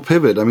double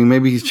pivot. I mean,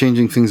 maybe he's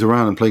changing things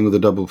around and playing with a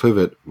double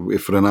pivot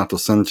if Renato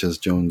Sanchez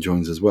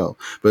joins as well.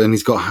 But then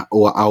he's got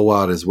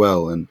Aouar as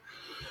well, and.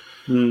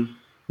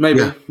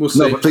 Maybe we'll see.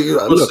 No,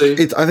 we'll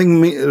see. I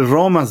think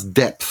Roma's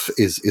depth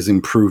is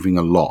improving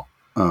a lot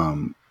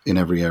in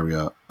every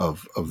area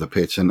of the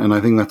pitch, and I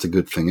think that's a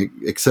good thing,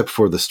 except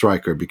for the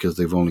striker because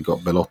they've only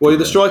got Belotti. Well,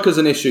 the striker's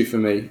an issue for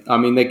me. I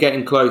mean, they're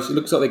getting close. It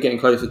looks like they're getting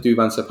close to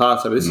Duvan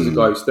Zapata, but this is a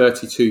guy who's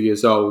 32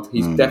 years old.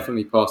 He's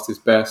definitely past his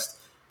best.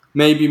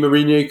 Maybe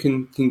Mourinho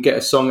can get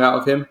a song out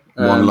of him.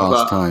 One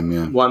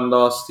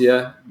last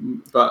year.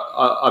 But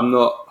I'm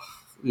not...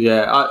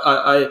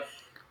 Yeah,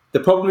 the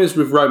problem is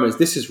with Roma is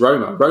this is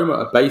Roma. Roma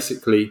are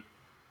basically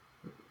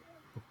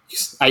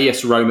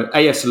AS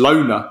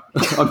Lona.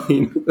 I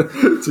mean,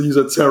 to use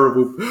a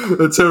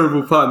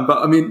terrible pun, but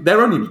I mean they're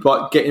only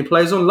getting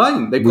players on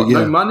loan. They've got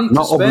no money to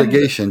spend. Not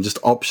obligation, just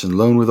option,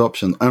 loan with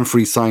option, and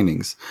free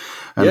signings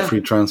and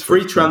free transfers.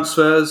 Free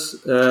transfers.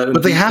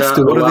 But they have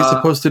to. What are they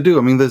supposed to do?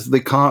 I mean,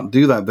 they can't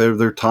do that.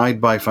 They're tied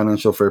by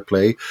financial fair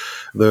play.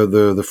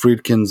 The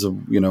Friedkins,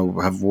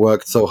 have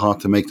worked so hard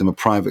to make them a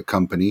private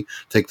company,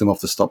 take them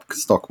off the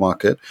stock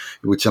market,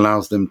 which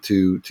allows them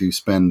to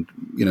spend.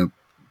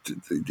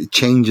 It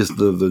changes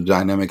the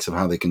dynamics of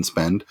how they can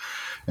spend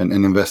and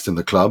invest in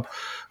the club.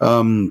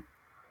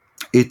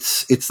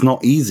 It's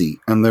not easy,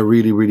 and they're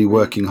really, really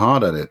working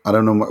hard at it. I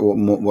don't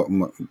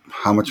know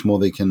how much more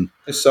they can.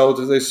 They sold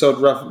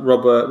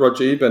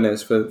Roger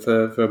Ibanez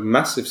for a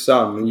massive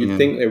sum, and you'd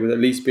think they would at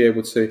least be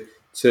able to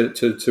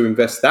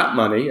invest that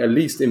money, at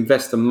least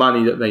invest the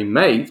money that they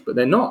made, but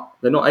they're not.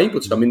 They're not able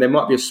to. I mean, there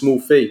might be a small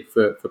fee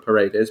for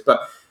Paredes,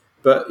 but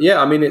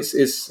yeah, I mean,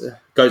 it's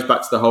goes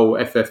back to the whole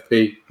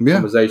FFP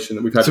conversation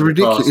that we've had in the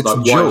past.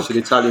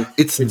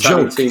 It's a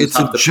joke. It's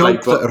a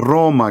joke that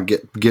Roma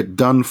get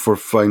done for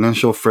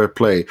financial fair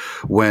play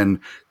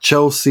when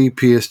Chelsea,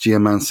 PSG,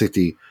 and Man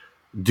City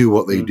do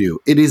what they do.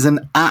 It is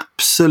an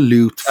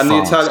absolute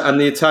farce. And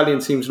the Italian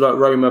teams like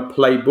Roma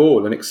play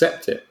ball and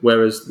accept it,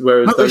 whereas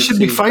they should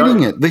be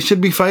fighting it. They should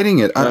be fighting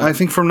it. Yeah. I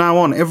think from now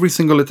on, every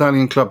single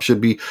Italian club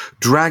should be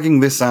dragging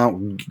this out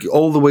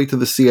all the way to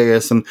the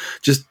CAS and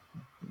just.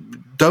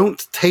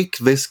 Don't take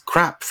this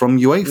crap from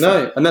UEFA.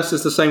 No, and that's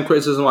just the same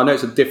criticism. I know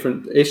it's a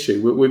different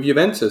issue with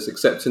Juventus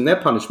accepting their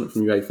punishment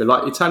from UEFA.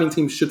 Like Italian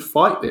teams should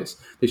fight this.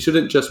 They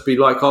shouldn't just be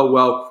like, oh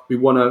well, we're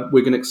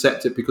going to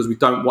accept it because we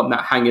don't want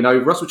that hanging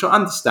over us. Which I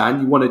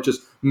understand. You want to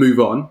just move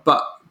on,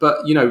 but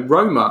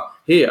Roma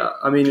here.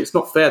 I mean, it's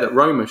not fair that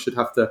Roma should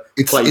have to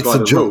play by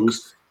the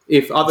rules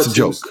if other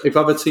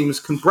teams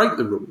can break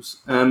the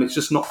rules. It's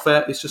just not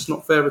fair. It's just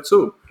not fair at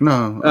all.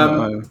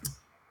 No.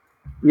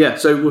 Yeah,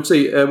 so we'll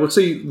see.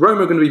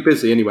 Roma are going to be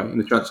busy anyway in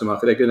the transfer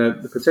market. They're going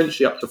to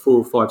potentially up to 4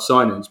 or 5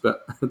 signings,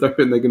 but I don't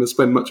think they're going to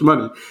spend much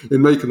money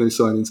in making those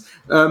signings.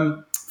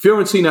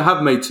 Fiorentina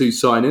have made 2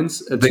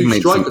 signings. They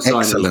made some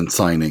excellent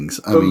signings.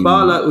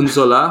 Umbala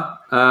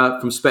Unzola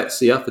from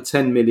Spezia for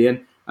 10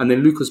 million, and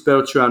then Lucas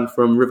Beltran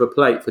from River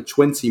Plate for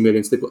 20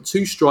 million. So they've got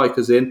 2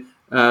 strikers in.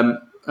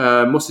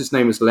 What's his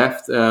name has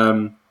left?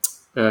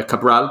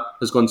 Cabral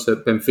has gone to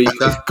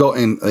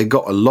Benfica. They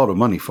got a lot of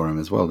money for him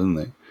as well, didn't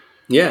they?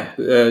 Yeah,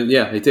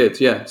 they did.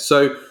 Yeah,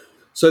 so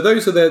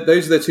those are their 2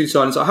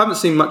 signings. I haven't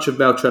seen much of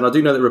Beltran. I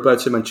do know that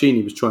Roberto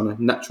Mancini was trying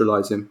to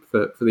naturalise him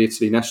for the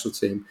Italy national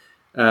team.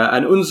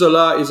 And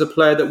Unzola is a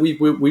player that we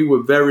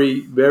were very,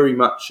 very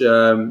much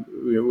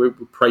we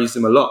praised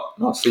him a lot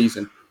last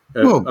season.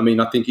 I mean,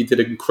 I think he did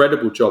an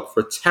incredible job for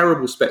a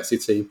terrible Spezia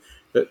team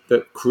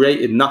that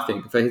created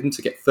nothing. For him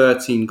to get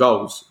 13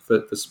 goals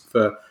for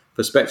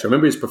Spezia, I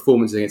remember his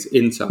performance against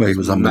Inter. He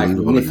was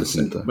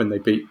magnificent when they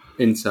beat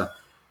Inter.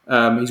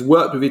 He's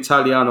worked with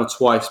Italiano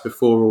twice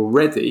before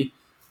already,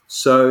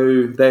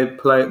 so they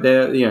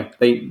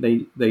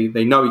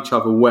know each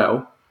other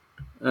well.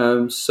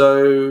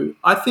 So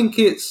I think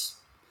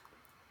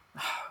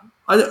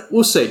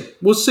we'll see.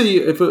 We'll see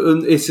if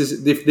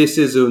this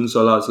is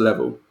Unzola's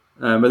level.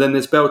 But then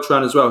there's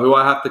Beltran as well, who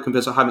I have to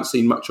confess I haven't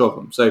seen much of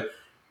him. So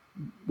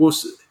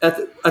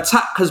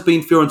attack has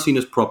been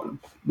Fiorentina's problem.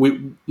 I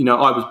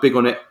was big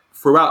on it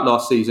throughout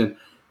last season.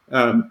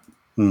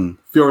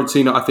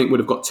 Fiorentina, I think, would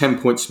have got 10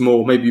 points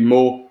more, maybe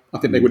more. I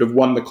think they would have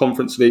won the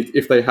Conference League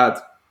if they had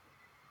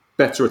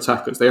better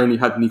attackers. They only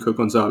had Nico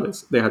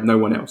Gonzalez. They had no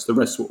one else. The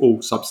rest were all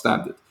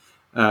substandard.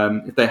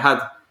 If they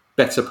had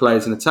better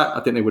players in attack, I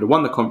think they would have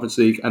won the Conference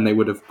League and they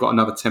would have got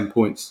another 10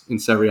 points in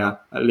Serie A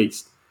at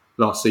least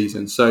last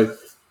season. So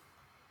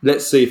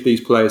let's see if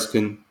these players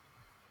can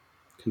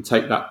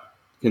take that,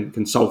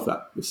 can solve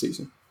that this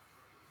season.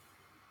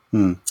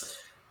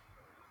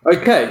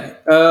 Okay,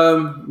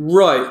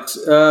 right.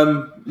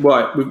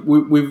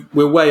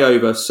 We're way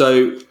over.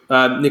 So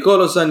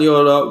Nicola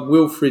Zaniolo,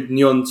 Wilfried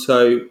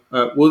Gnonto,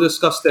 we'll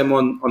discuss them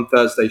on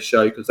Thursday's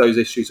show because those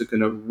issues are going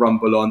to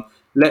rumble on.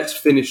 let's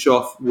finish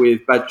off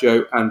with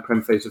Baggio and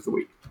Prem Phase of the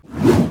Week.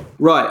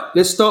 Right,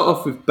 let's start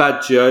off with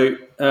Baggio.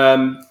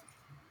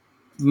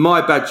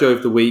 My Baggio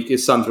of the week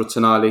is Sandro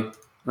Tonali.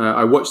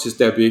 I watched his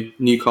debut,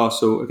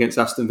 Newcastle against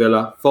Aston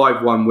Villa,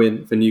 5-1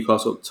 win for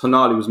Newcastle.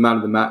 Tonali was man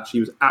of the match. He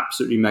was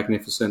absolutely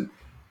magnificent.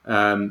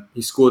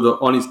 He scored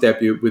on his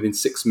debut within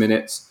 6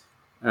 minutes.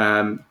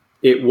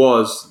 It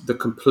was the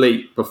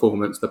complete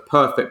performance, the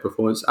perfect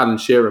performance. Alan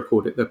Shearer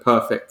called it the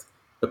perfect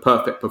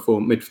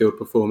midfield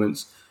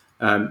performance.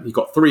 He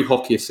got 3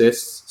 hockey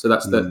assists, so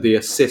that's the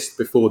assist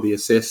before the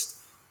assist.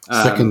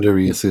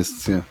 Secondary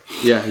assists, yeah.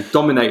 Yeah, he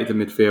dominated the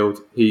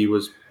midfield. He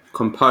was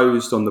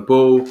composed on the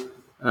ball,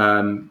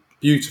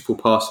 beautiful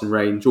passing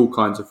range, all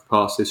kinds of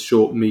passes,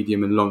 short,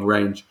 medium and long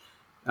range.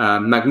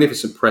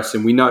 Magnificent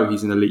pressing. We know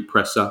he's an elite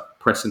presser,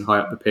 pressing high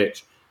up the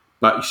pitch.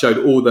 But he showed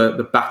all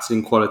the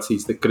battling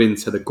qualities, the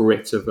grinta, the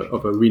grit of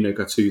a Rino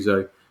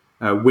Gattuso,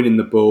 winning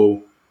the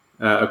ball,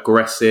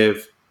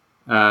 aggressive,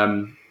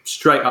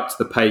 straight up to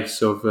the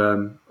pace of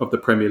the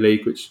Premier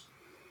League, which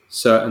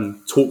certain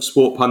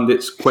TalkSport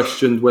pundits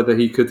questioned whether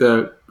he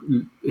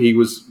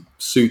was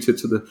suited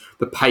to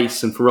the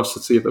pace and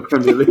ferocity of the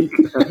Premier League.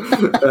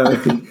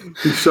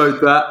 He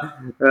showed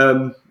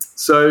that.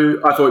 So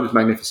I thought it was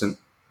magnificent.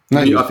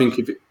 Nice. I think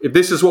if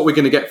this is what we're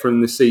going to get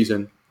from this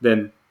season,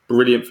 then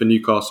brilliant for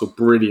Newcastle,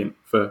 brilliant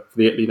for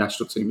the Italy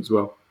national team as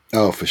well.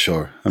 Oh, for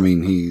sure. I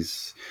mean,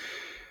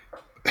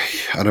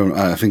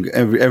 I think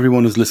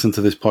everyone who's listened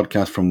to this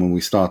podcast from when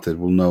we started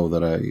will know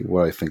that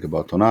what I think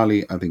about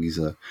Tonali. I think he's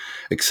an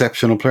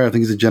exceptional player. I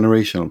think he's a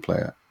generational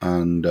player.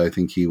 And I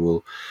think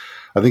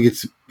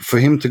it's for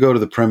him to go to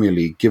the Premier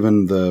League,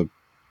 given the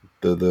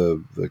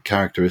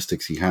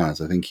characteristics he has,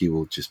 I think he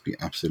will just be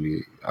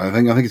absolutely, I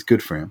think it's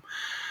good for him.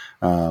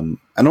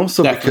 And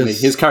also definitely.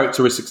 because his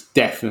characteristics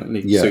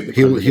definitely suit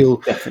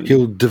the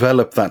he'll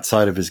develop that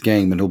side of his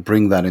game and he'll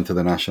bring that into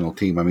the national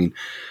team. I mean,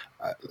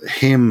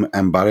 him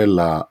and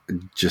Barella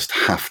just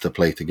have to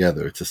play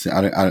together.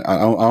 I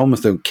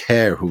almost don't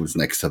care who's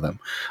next to them.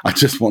 I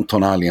just want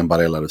Tonali and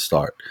Barella to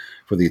start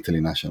for the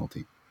Italy national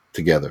team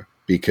together,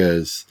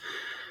 because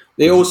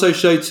they also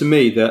showed to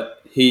me that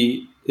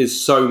he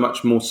is so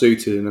much more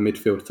suited in a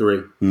midfield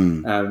 3.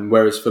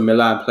 Whereas for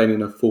Milan, playing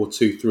in a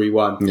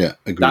 4-2-3-1, yeah,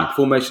 agreed. That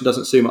formation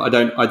doesn't suit him. I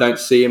don't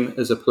see him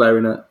as a player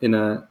in a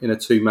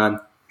 2-man.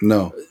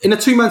 No, in a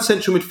 2-man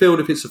central midfield,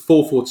 if it's a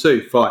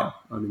 4-4-2, fine.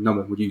 I mean, no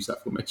one would use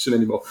that formation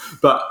anymore.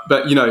 But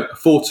a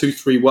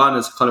 4-2-3-1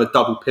 as kind of a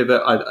double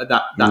pivot,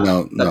 that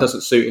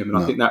doesn't suit him,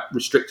 and I think that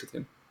restricted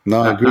him.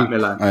 No, I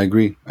agree. I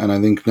agree, and I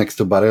think next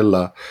to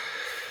Barella,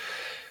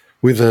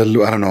 with I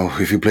don't know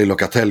if you play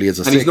Locatelli as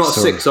a 6. And he's not a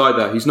 6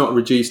 either. He's not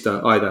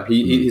Regista either.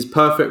 His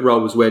perfect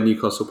role was where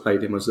Newcastle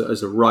played him as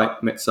a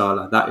right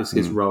mezzala. That is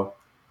his role.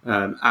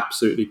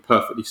 Absolutely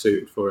perfectly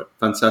suited for it.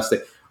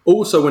 Fantastic.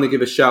 Also want to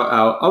give a shout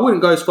out. I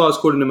wouldn't go as far as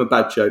calling him a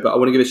bad show, but I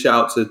want to give a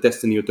shout out to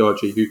Destiny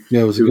Udogie, who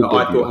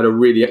I thought had a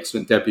really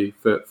excellent debut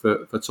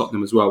for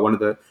Tottenham as well. One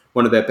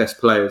of their best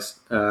players.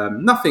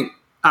 Nothing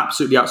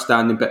absolutely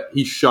outstanding, but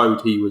he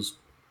showed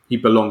he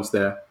belongs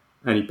there.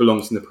 And he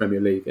belongs in the Premier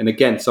League. And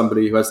again,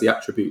 somebody who has the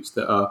attributes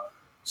that are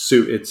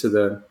suited to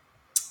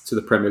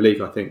the Premier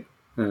League, I think.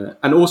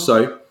 And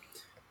also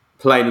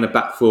playing in a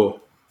back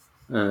 4,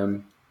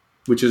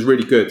 which is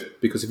really good,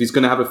 because if he's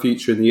going to have a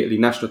future in the Italy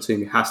national team,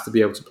 he has to be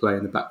able to play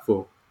in the back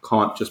 4.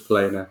 Can't just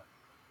play in a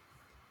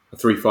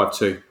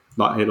 3-5-2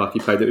 like he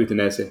played at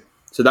Udinese.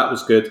 So that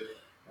was good.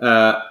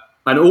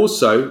 And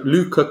also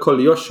Luca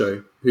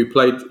Coglioscio,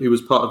 who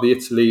was part of the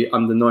Italy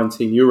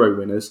under-19 Euro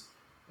winners,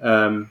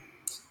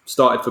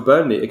 started for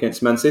Burnley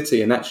against Man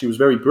City, and actually was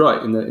very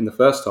bright in the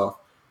first half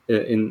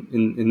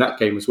in that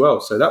game as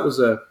well. So that was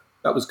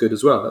good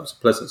as well. That was a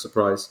pleasant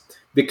surprise.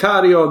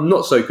 Vicario,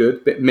 not so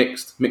good, but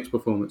mixed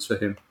performance for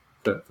him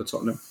for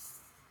Tottenham.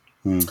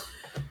 No,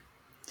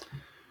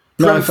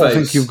 I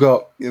think you've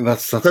got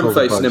that's Prem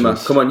face,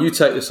 Nima. Come on, you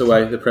take this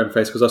away, the Prem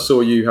face, because I saw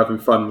you having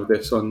fun with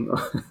this on.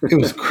 It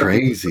was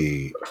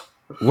crazy.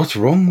 What's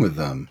wrong with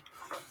them?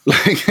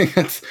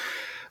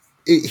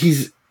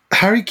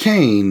 Harry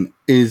Kane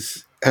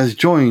has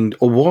joined,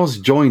 or was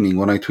joining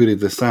when I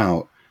tweeted this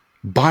out,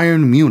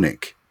 Bayern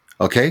Munich,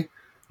 okay?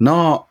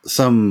 Not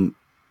some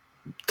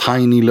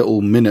tiny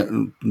little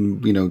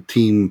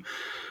team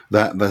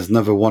that's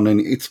never won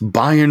any. It's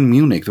Bayern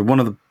Munich. They're one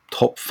of the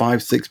top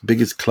 5-6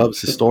 biggest clubs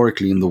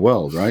historically in the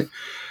world, right?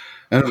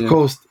 And of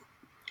course,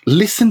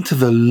 listen to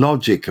the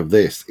logic of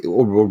this,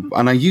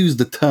 and I use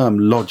the term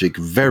logic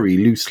very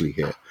loosely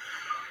here.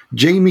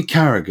 Jamie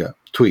Carragher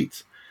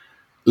tweets,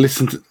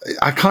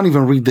 I can't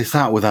even read this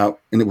out with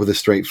a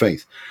straight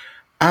face.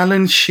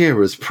 Alan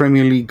Shearer's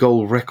Premier League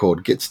goal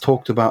record gets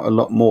talked about a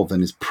lot more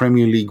than his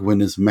Premier League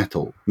winners'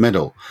 medal.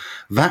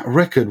 That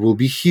record will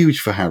be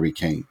huge for Harry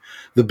Kane.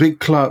 The big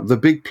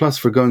plus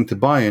for going to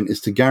Bayern is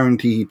to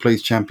guarantee he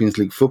plays Champions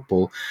League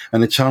football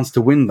and a chance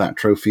to win that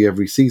trophy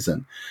every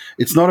season.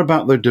 It's not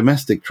about their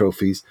domestic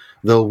trophies.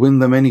 They'll win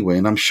them anyway,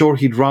 and I'm sure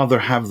he'd rather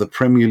have the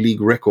Premier League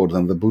record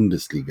than the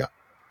Bundesliga.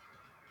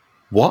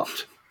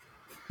 What?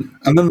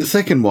 And then the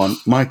second one,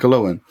 Michael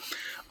Owen.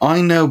 I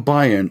know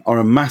Bayern are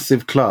a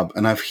massive club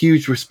and I have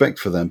huge respect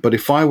for them, but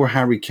if I were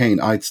Harry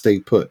Kane, I'd stay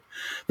put.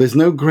 There's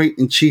no great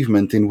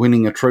achievement in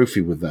winning a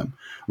trophy with them.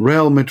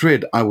 Real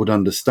Madrid, I would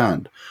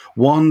understand.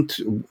 One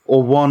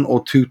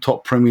or two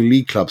top Premier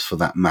League clubs for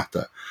that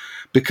matter.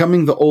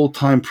 Becoming the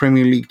all-time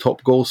Premier League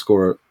top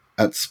goalscorer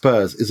at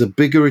Spurs is a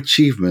bigger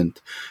achievement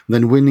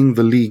than winning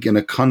the league in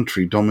a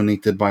country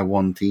dominated by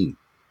one team.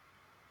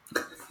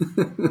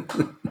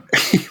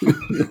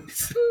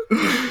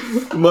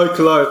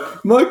 Michael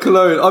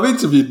Owen. I've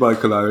interviewed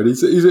Michael Owen.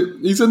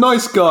 He's a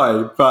nice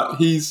guy, but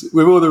he's,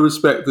 with all the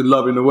respect and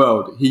love in the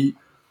world,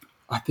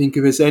 I think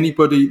if there's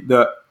anybody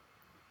that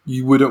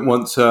you wouldn't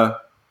want to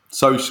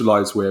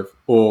socialise with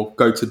or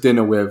go to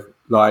dinner with,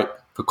 like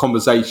for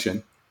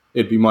conversation,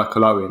 it'd be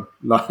Michael Owen.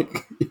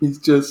 Like he's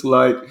just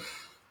like,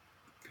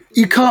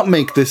 you can't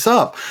make this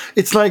up.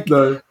 It's like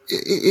no.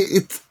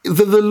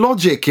 The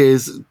logic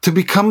is to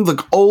become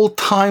the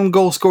all-time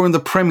goal scorer in the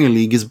Premier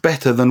League is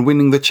better than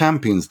winning the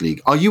Champions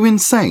League. Are you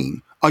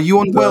insane? Are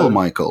you unwell,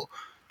 Michael?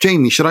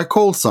 Jamie, should I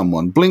call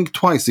someone? Blink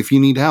twice if you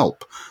need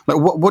help. Like,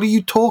 what are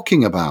you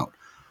talking about?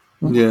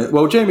 Yeah,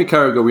 well, Jamie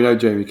Carragher, we know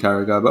Jamie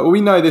Carragher, but we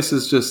know this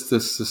is just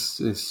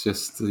it's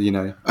just, you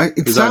know,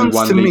 there's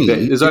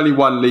only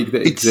one league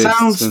that exists. It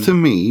sounds to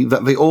me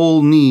that they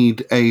all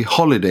need a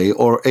holiday,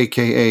 or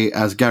AKA,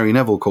 as Gary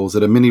Neville calls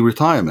it, a mini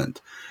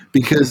retirement,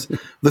 because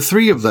the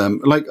three of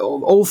them, like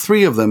all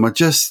three of them, are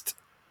just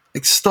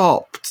like,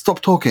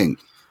 stop talking.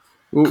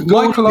 Well,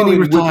 Michael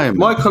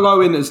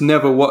Owen has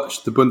never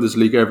watched the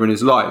Bundesliga ever in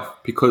his life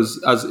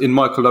because, as in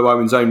Michael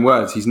Owen's own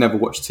words, he's never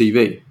watched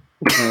TV.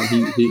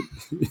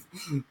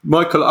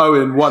 Michael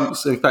Owen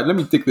once, in fact, let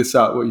me dig this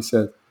out, what he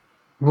said.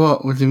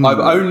 What do you mean? I've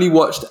only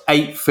watched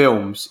 8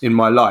 films in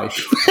my life.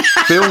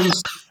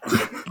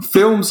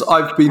 films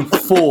I've been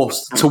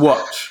forced to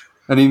watch.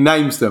 And he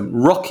names them: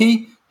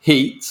 Rocky,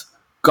 Heat,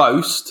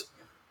 Ghost,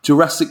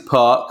 Jurassic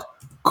Park,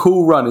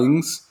 Cool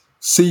Runnings,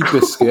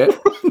 Seabiscuit,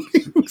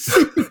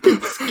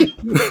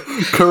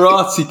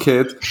 Karate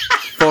Kid,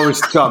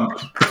 Forrest Gump.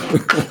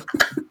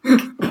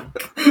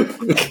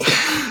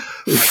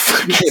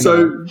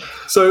 So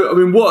I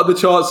mean, what are the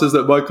chances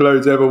that Michael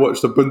Owen's ever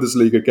watched a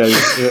Bundesliga game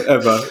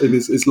ever in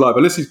his life,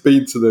 unless he's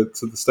been to the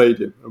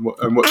stadium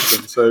and watched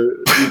them? So,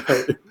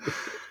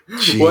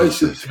 you know, why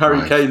should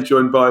Harry Kane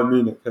join Bayern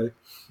Munich?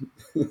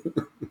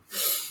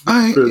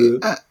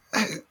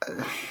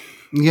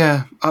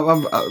 Yeah,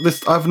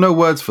 I've no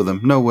words for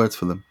them. No words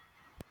for them.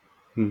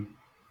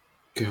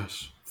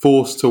 Gosh,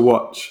 forced to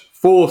watch.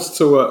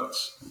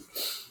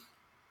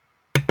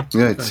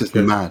 Yeah, it's just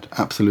mad,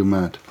 absolute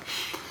mad.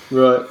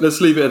 Right,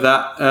 let's leave it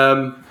at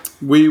that.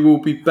 We will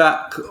be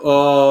back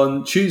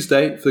on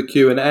Tuesday for the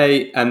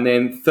Q&A, and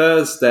then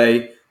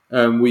Thursday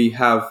we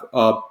have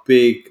our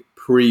big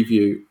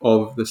preview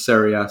of the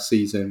Serie A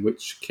season,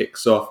 which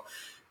kicks off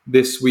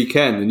this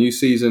weekend. The new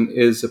season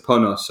is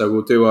upon us, so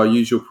we'll do our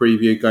usual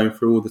preview, going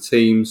through all the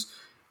teams,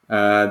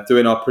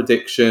 doing our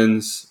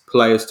predictions,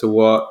 players to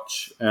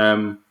watch,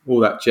 all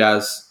that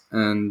jazz,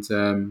 and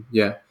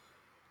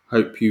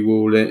hope you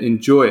all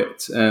enjoy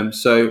it.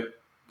 So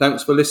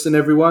thanks for listening,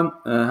 everyone.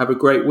 Have a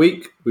great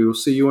week. We will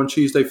see you on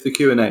Tuesday for the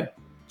Q&A.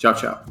 Ciao,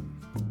 ciao.